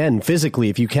if you can, physically,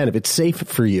 if it's safe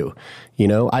for you.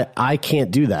 I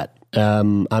can't do that.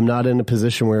 I'm not in a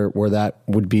position where that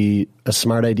would be a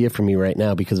smart idea for me right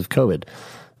now because of COVID.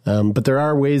 But there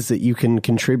are ways that you can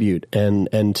contribute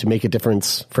and to make a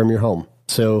difference from your home.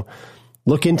 So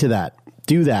look into that,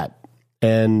 do that,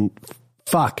 and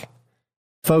folks,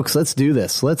 let's do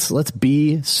this. Let's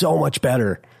be so much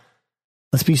better.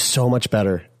 Let's be so much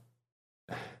better.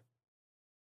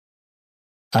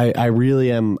 I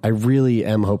really am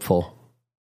hopeful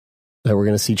that we're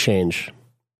going to see change.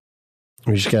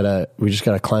 We just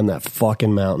gotta climb that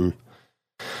fucking mountain.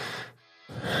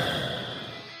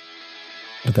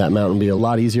 But that mountain will be a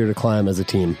lot easier to climb as a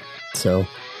team. So,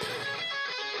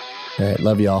 all right,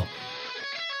 love y'all.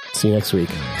 See you next week.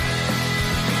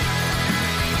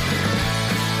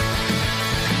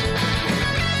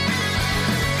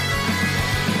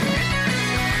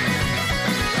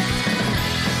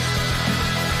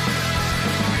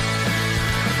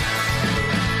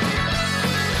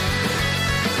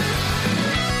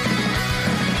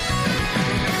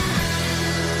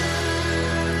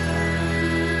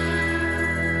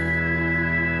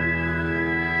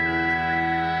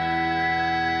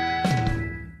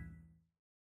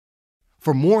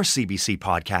 For more CBC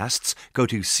podcasts, go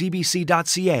to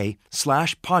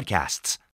cbc.ca/podcasts.